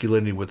toxic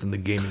masculinity within the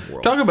gaming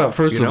world. Talk about,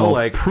 first of all,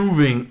 like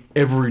proving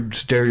every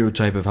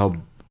stereotype of how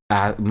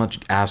much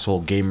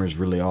asshole gamers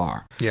really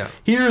are. Yeah.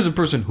 Here is a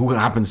person who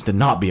happens to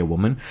not be a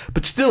woman,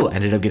 but still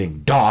ended up getting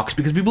doxxed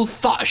because people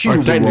thought she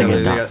was a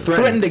woman.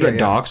 Threatened to get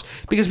doxxed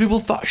because people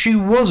thought she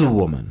was a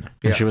woman.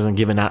 And she wasn't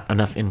given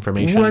enough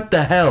information. What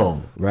the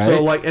hell, right?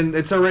 So, and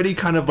it's already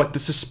kind of like the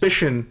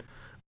suspicion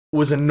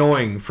was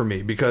annoying for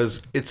me,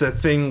 because it's a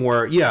thing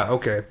where,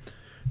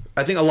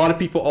 I think a lot of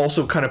people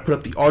also kind of put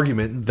up the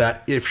argument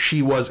that if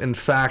she was in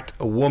fact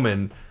a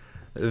woman,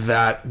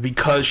 that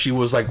because she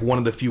was like one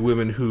of the few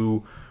women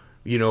who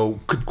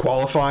could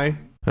qualify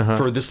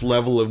for this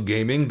level of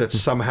gaming, that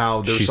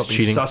somehow there's something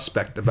cheating.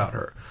 Suspect about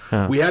her.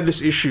 We had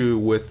this issue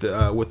with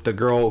the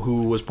girl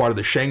who was part of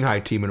the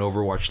Shanghai team in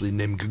Overwatch League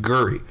named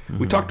Gaguri.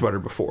 We talked about her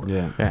before,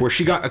 where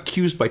she got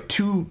accused by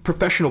 2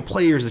 professional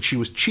players that she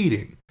was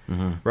cheating.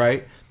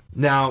 Right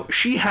now,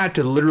 she had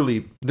to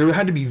there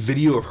had to be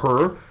video of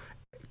her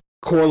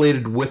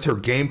correlated with her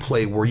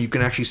gameplay where you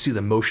can actually see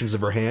the motions of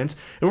her hands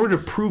in order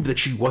to prove that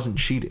she wasn't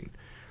cheating.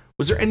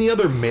 Was there any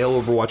other male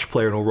Overwatch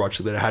player in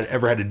Overwatch that had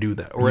ever had to do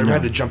that, or ever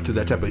had to jump through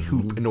that type of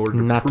hoop in order to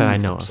prove that I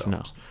know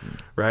themselves? Of, no.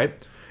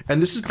 Right?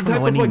 And this is the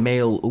type of any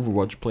male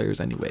Overwatch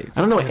players, anyways.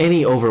 I don't know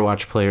any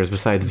Overwatch players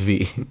besides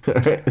V.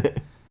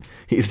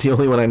 He's the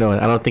only one I know.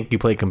 I don't think you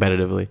play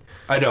competitively.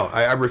 I don't.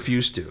 I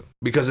refuse to,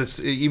 because it's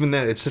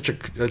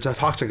a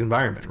toxic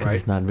environment, right?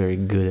 He's not very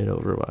good at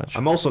Overwatch.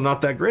 I'm also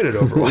not that great at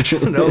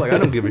Overwatch. I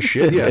don't give a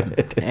shit. Yeah,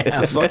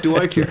 the fuck do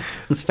I care?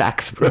 It's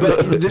facts, bro. But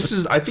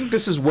I think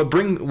this is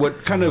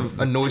what kind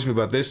of annoys me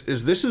about this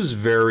is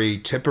very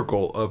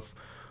typical of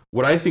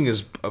what I think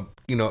is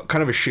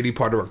kind of a shitty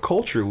part of our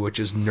culture, which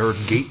is nerd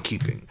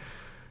gatekeeping,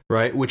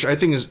 right? Which I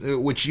think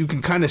which you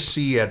can kind of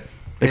see at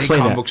any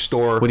comic book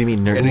store. What do you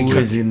mean nerd? Who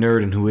is a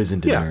nerd and who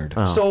isn't a nerd?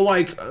 Oh. So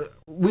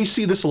we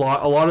see this a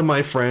lot. A lot of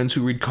my friends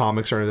who read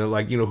comics or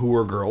anything, who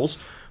are girls,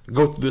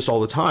 go through this all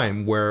the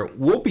time, where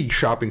we'll be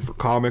shopping for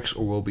comics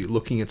or we'll be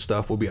looking at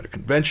stuff. We'll be at a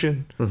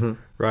convention,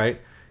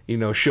 right?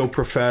 She'll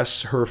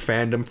profess her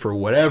fandom for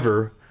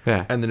whatever.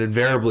 Yeah. And then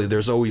invariably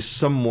there's always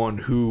someone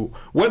who,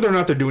 whether or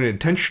not they're doing it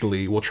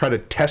intentionally, will try to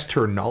test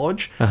her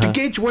knowledge to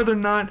gauge whether or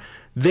not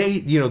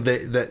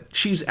that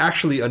she's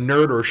actually a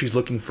nerd or she's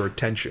looking for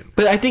attention.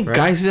 But I think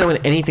guys do that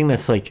with anything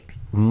that's like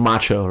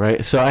macho,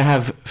 right? So I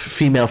have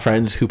female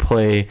friends who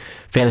play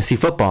fantasy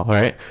football,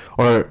 right?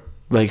 Or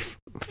like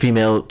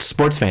female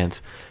sports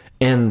fans,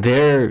 and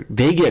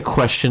they get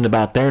questioned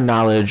about their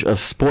knowledge of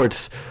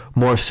sports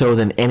more so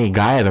than any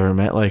guy I've ever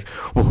met. Like,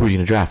 well, who are you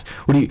gonna draft?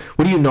 What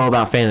do you know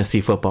about fantasy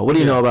football? What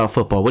do you know about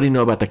football? What do you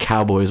know about the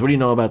Cowboys? What do you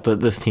know about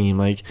this team?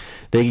 Like,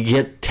 they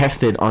get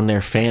tested on their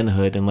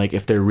fanhood and like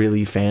if they're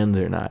really fans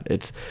or not.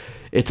 It's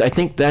I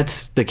think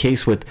that's the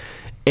case with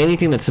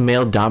anything that's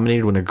male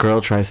dominated. When a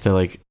girl tries to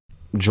like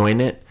join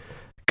it,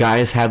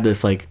 guys have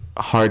this like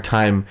hard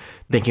time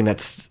thinking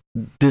that's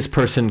this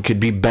person could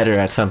be better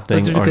at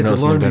something. Because a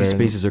lot of these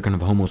spaces are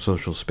kind of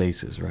homosocial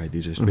spaces, right?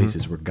 These are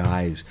spaces where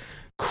guys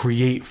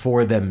create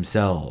for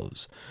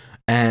themselves,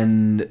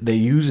 and they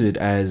use it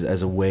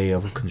as a way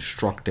of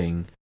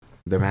constructing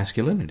their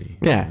masculinity.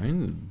 Yeah,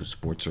 right?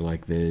 Sports are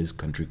like this,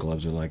 country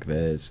clubs are like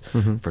this,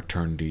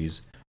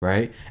 fraternities,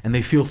 right? And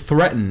they feel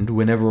threatened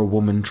whenever a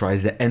woman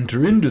tries to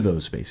enter into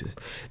those spaces.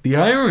 The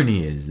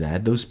irony is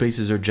that those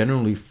spaces are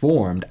generally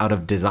formed out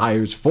of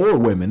desires for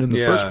women in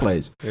the first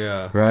place.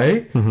 Yeah.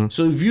 Right?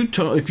 So if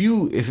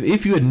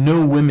you had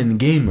no women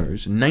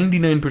gamers,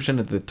 99%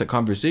 of the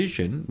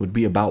conversation would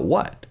be about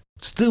what?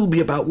 Still be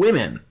about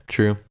women.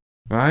 True.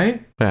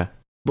 Right? Yeah.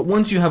 But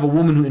once you have a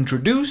woman who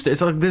introduced it,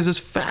 it's like there's this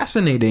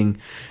fascinating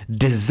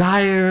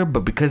desire, but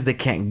because they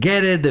can't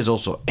get it, there's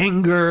also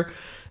anger.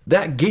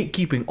 That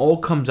gatekeeping all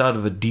comes out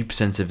of a deep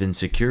sense of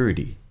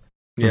insecurity.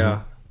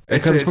 Yeah.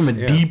 It comes from a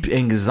deep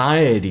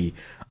anxiety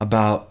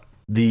about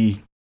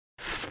the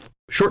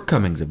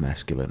shortcomings of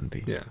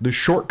masculinity. Yeah. The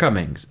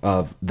shortcomings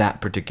of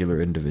that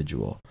particular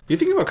individual. You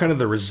think about kind of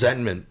the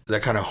resentment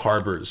that kind of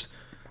harbors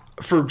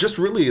for just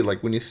really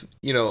like when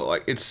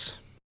like it's...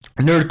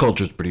 Nerd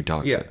culture is pretty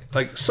toxic. Yeah,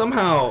 like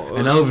somehow...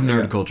 And out of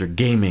nerd culture,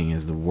 gaming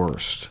is the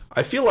worst.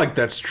 I feel like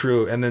that's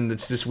true. And then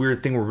it's this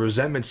weird thing where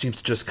resentment seems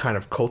to just kind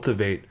of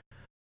cultivate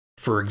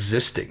for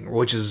existing,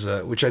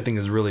 which I think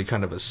is really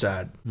kind of a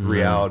sad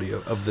reality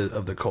of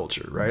the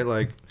culture, right?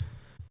 Like,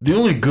 the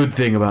only good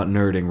thing about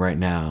nerding right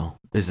now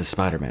is the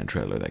Spider-Man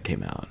trailer that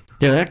came out.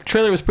 Yeah, that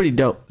trailer was pretty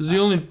dope. It's the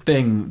only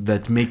thing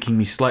that's making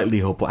me slightly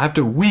hopeful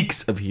after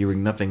weeks of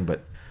hearing nothing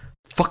but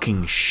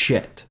fucking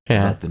shit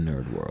about the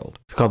nerd world.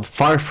 It's called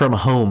Far From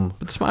Home.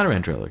 But the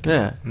Spider-Man trailer came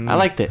out. I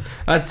liked it.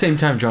 At the same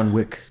time, John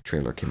Wick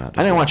trailer came out.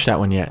 I didn't watch that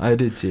one yet. I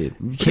did see it.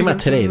 It came out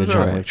today, the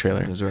John Wick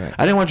trailer. It was right.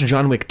 I didn't watch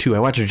John Wick 2. I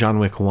watched John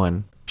Wick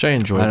 1, which I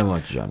enjoyed. I didn't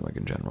watch John Wick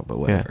in general, but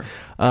whatever.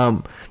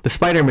 Yeah. The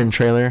Spider-Man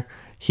trailer,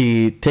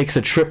 he takes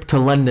a trip to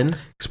London.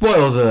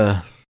 Spoils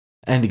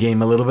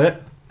Endgame a little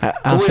bit.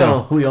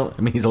 I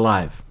mean, he's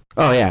alive.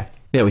 Oh, yeah.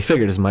 Yeah, we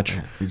figured as much.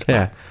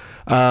 Yeah.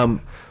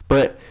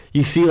 But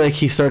you see, like,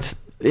 he starts...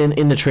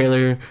 In the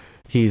trailer,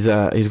 he's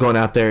going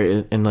out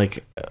there and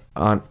like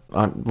Aunt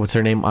what's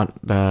her name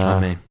Aunt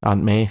May.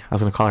 Aunt May. I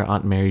was gonna call her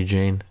Aunt Mary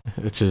Jane,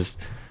 which is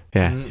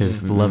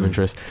his love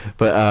interest.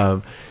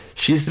 But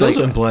she's it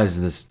also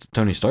implies this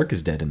Tony Stark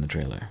is dead in the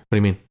trailer. What do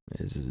you mean?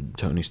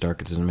 Tony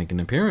Stark doesn't make an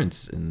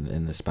appearance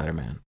in the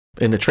Spider-Man.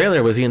 In the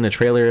trailer, was he in the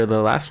trailer of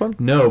the last one?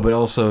 No, but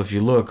also if you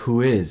look,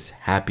 who is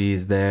Happy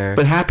is there?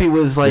 But Happy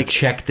was like the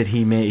check that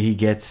he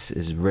gets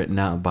is written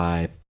out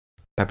by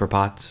Pepper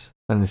Potts.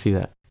 I didn't see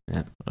that.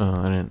 Yeah.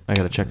 Oh, I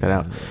gotta check that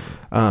out.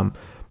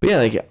 But yeah,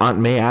 like Aunt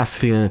May asks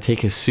if he's gonna take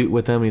his suit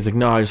with him. He's like,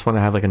 no, I just want to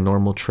have like a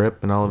normal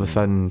trip. And all of a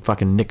sudden,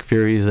 fucking Nick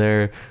Fury's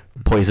there,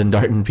 poison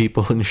darting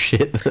people and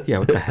shit. Yeah,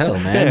 what the hell,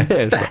 man?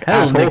 Yeah, what the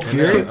hell, Nick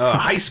Fury?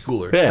 High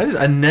schooler. Yeah, that is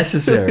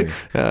unnecessary.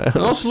 It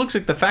also looks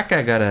like the fat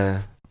guy got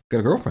a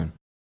girlfriend.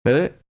 Did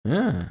it?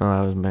 Yeah. Oh,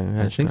 that was man.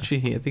 I think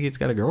he's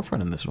got a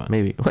girlfriend in this one.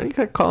 Maybe. Why do you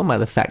gotta call him by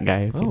the fat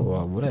guy?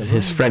 Oh, whatever.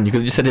 His friend. You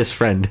could have just said his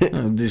friend.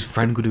 His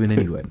friend could have been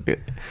anyone.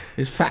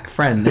 His fat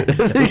friend.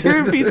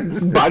 You're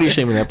body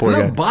shaming that poor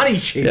guy. I'm not body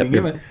shaming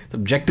him. It's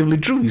objectively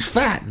true. He's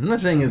fat. I'm not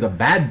saying it's a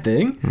bad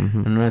thing.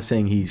 I'm not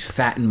saying he's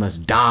fat and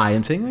must die.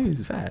 I'm saying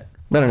he's fat.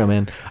 I don't know,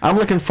 man. I'm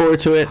looking forward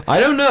to it. I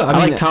don't know. I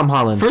mean, like Tom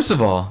Holland. First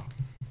of all,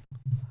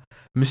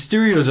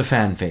 Mysterio's a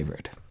fan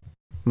favorite.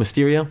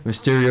 Mysterio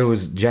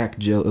was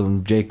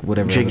Jake,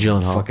 whatever. Jake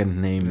Gyllenhaal. Fucking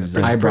name is.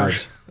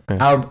 Eyebrows.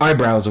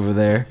 Eyebrows over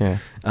there.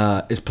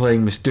 Yeah. Is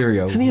playing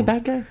Mysterio. Isn't he a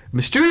bad guy?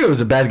 Mysterio is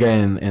a bad guy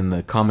in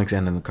the comics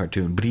and in the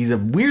cartoon, but he's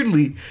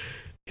weirdly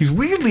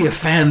a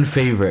fan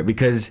favorite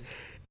because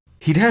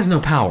he has no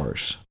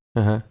powers.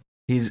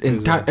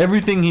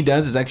 Everything he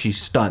does is actually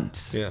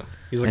stunts. Yeah.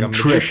 He's like a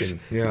tricks. magician.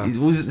 Yeah.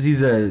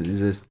 He's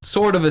a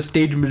sort of a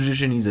stage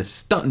magician. He's a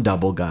stunt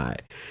double guy.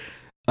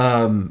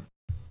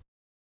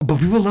 But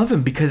people love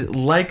him because,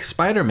 like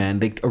Spider-Man,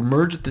 they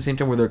emerge at the same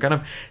time where they're kind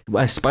of...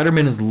 As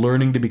Spider-Man is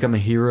learning to become a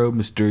hero,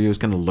 Mysterio is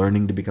kind of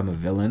learning to become a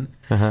villain.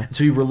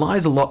 So he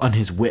relies a lot on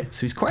his wit.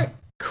 So he's quite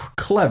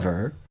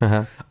clever.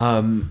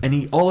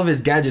 And all of his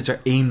gadgets are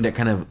aimed at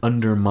kind of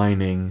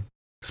undermining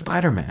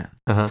Spider-Man.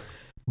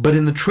 But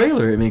in the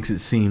trailer, it makes it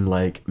seem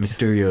like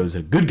Mysterio is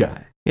a good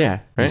guy. Yeah,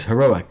 right? He's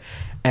heroic.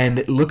 And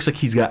it looks like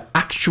he's got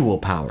actual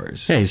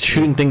powers. Yeah, he's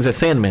shooting things at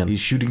Sandman. He's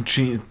shooting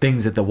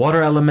things at the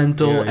water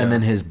elemental, and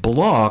then his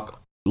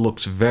block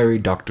looks very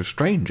Doctor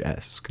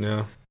Strange-esque.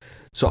 Yeah.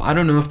 So I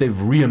don't know if they've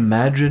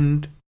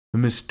reimagined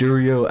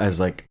Mysterio as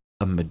like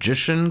a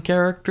magician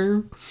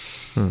character.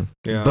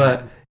 Yeah.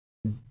 But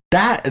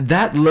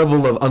that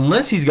level of,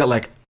 unless he's got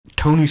like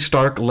Tony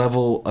Stark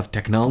level of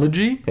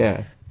technology,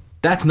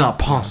 that's not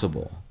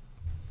possible.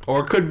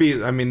 Or it could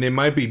be, I mean, they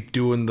might be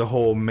doing the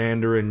whole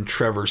Mandarin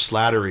Trevor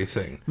Slattery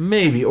thing.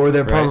 Maybe. Or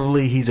they're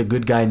probably, he's a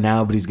good guy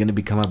now, but he's going to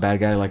become a bad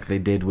guy like they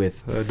did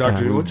with...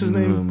 Dr. What's his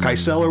name?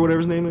 Kaisel or whatever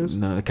his name is?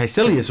 No,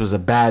 Kaecilius was a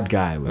bad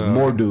guy.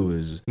 Mordu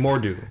is...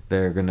 Mordu.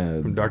 They're going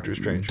to... From Doctor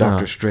Strange.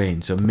 Doctor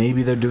Strange. So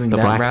maybe they're doing that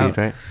route. The black dude,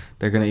 right?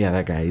 They're going to... Yeah,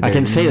 that guy. I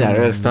can say that.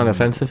 It's not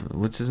offensive.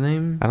 What's his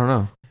name? I don't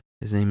know.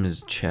 His name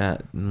is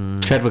Chadwick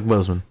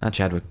Boseman. Not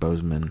Chadwick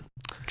Boseman.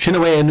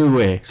 Chinue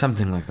Inouye.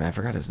 Something like that. I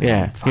forgot his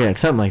name. Yeah,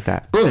 something like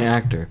that. Brilliant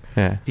actor.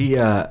 Yeah. He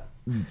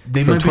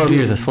they For 12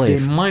 years a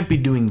slave. They might be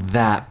doing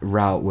that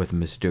route with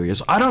Mysterio.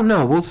 So I don't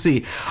know. We'll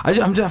see.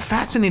 I'm just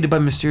fascinated by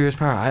Mysterio's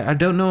power. I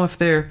don't know if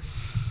they're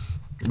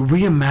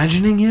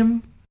reimagining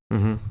him,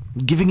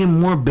 giving him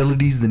more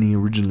abilities than he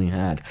originally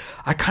had.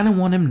 I kind of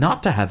want him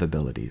not to have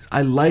abilities.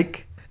 I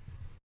like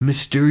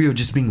Mysterio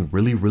just being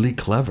really, really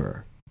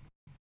clever.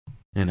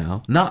 You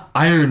know, not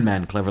Iron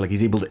Man clever, like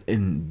he's able to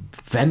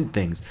invent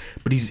things,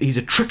 but he's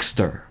a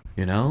trickster,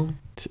 you know?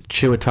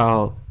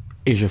 Chiwetel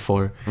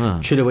Ejiofor.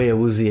 Chidobe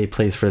Awuzie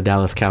plays for the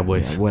Dallas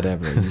Cowboys. Yeah,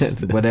 whatever.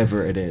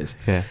 Whatever it is.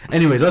 Yeah.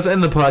 Anyways, let's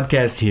end the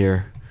podcast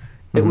here.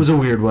 It was a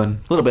weird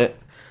one. A little bit.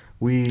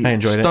 I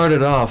enjoyed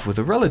started off with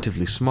a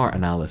relatively smart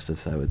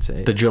analysis, I would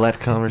say. The Gillette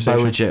conversation?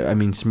 By which I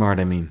mean smart,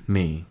 I mean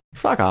me.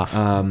 Fuck off.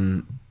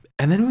 And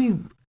then we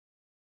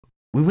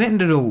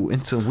went into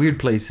some weird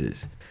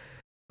places.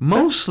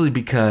 Mostly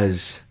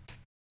because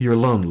you're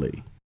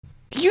lonely.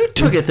 You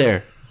took it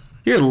there.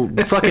 Your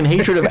fucking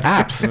hatred of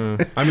apps.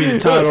 I mean, to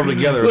tie it all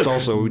together, it's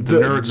also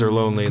the nerds are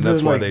lonely, and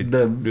that's why they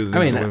do this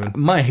to women.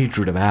 My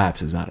hatred of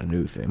apps is not a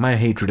new thing. My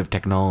hatred of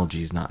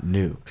technology is not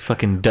new.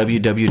 Fucking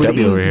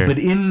www over here. But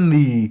in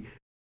the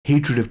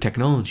hatred of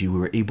technology, we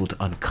were able to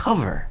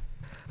uncover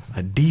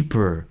a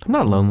deeper... I'm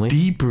not lonely.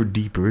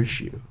 Deeper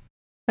issue.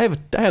 I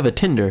have a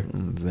Tinder.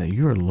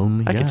 You're a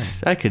lonely guy.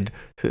 I could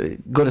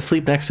go to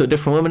sleep next to a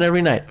different woman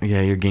every night. Yeah,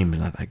 your game is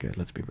not that good.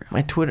 Let's be real.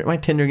 My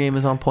Tinder game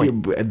is on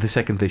point. The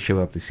second they show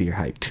up, they see your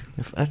height.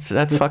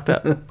 That's fucked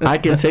up. I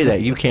can say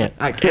that. You can't.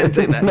 I can't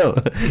say that. No.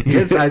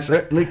 Yes, I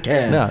certainly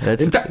can. No,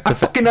 in fact,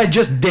 I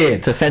just did.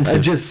 It's offensive. I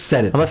just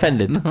said it. I'm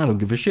offended. No, I don't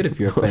give a shit if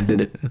you're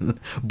offended.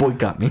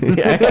 Boycott me.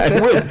 Yeah,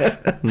 I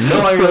would. No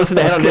longer listen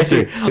to Head on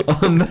History.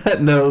 On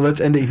that note,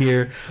 let's end it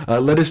here.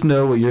 Let us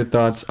know what your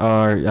thoughts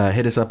are.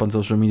 Hit us up on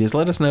social medias.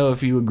 Let us know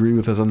if you agree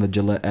with us on the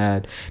Gillette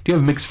ad. Do you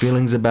have mixed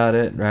feelings about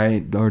it,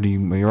 right? Or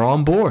you're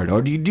on board?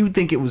 Or do you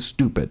think it was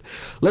stupid?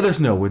 Let us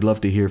know. We'd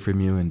love to hear from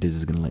you, and Diz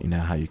is going to let you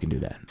know how you can do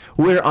that.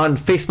 We're on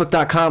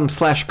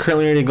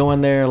Facebook.com/CurrentlyNerdy. Go on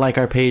there, like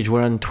our page.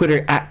 We're on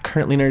Twitter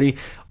 @CurrentlyNerdy.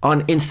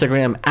 On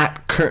Instagram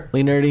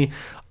 @CurrentlyNerdy.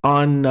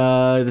 On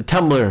the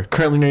Tumblr,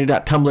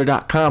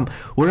 currentlynerdy.tumblr.com.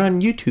 We're on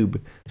YouTube.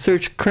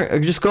 Just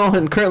go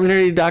on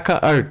currentlynerdy.com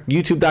or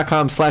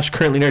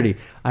youtube.com/currentlynerdy.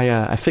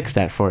 I fixed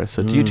that for us.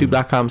 So it's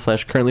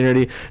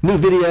youtube.com/currentlynerdy. New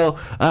video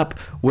up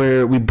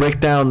where we break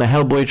down the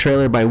Hellboy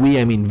trailer. By we,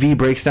 I mean V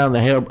breaks down the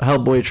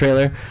Hellboy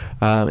trailer.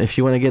 If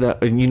you want to get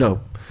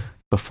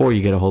before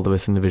you get a hold of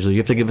us individually, you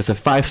have to give us a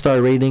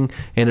 5-star rating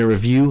and a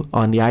review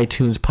on the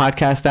iTunes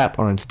podcast app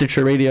or on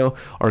Stitcher Radio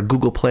or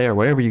Google Play or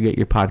wherever you get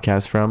your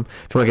podcast from.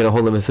 If you want to get a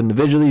hold of us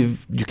individually,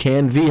 you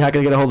can. V, how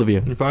can I get a hold of you?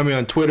 You can find me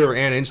on Twitter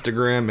and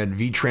Instagram at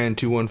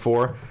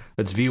VTran214.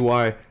 That's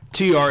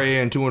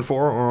VYTRAN214,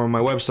 or on my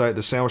website,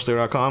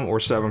 thesandwichslayer.com or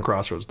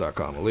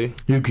 7crossroads.com. Ali?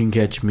 You can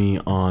catch me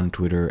on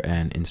Twitter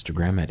and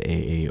Instagram at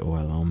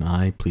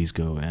AAOLMI. Please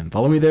go and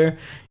follow me there.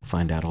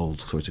 Find out all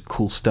sorts of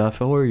cool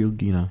stuff, or you'll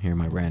hear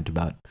my rant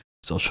about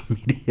social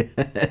media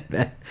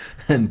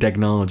and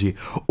technology.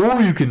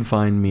 Or you can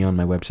find me on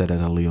my website at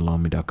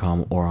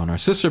aliolomi.com or on our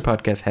sister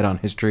podcast, Head on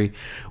History,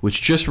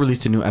 which just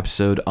released a new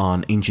episode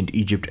on ancient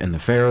Egypt and the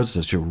pharaohs.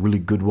 That's a really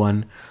good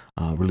one.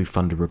 Really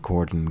fun to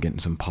record and getting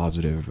some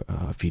positive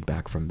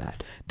feedback from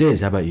that.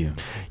 Diz, how about you?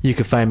 You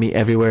can find me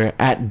everywhere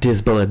at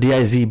Dizbullah,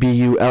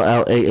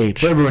 DIZBULLAH.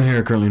 For everyone here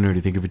at Currently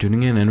Nerdy, thank you for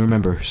tuning in. And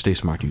remember, stay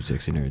smart, you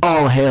sexy nerds.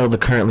 All hail the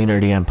Currently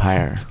Nerdy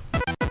Empire.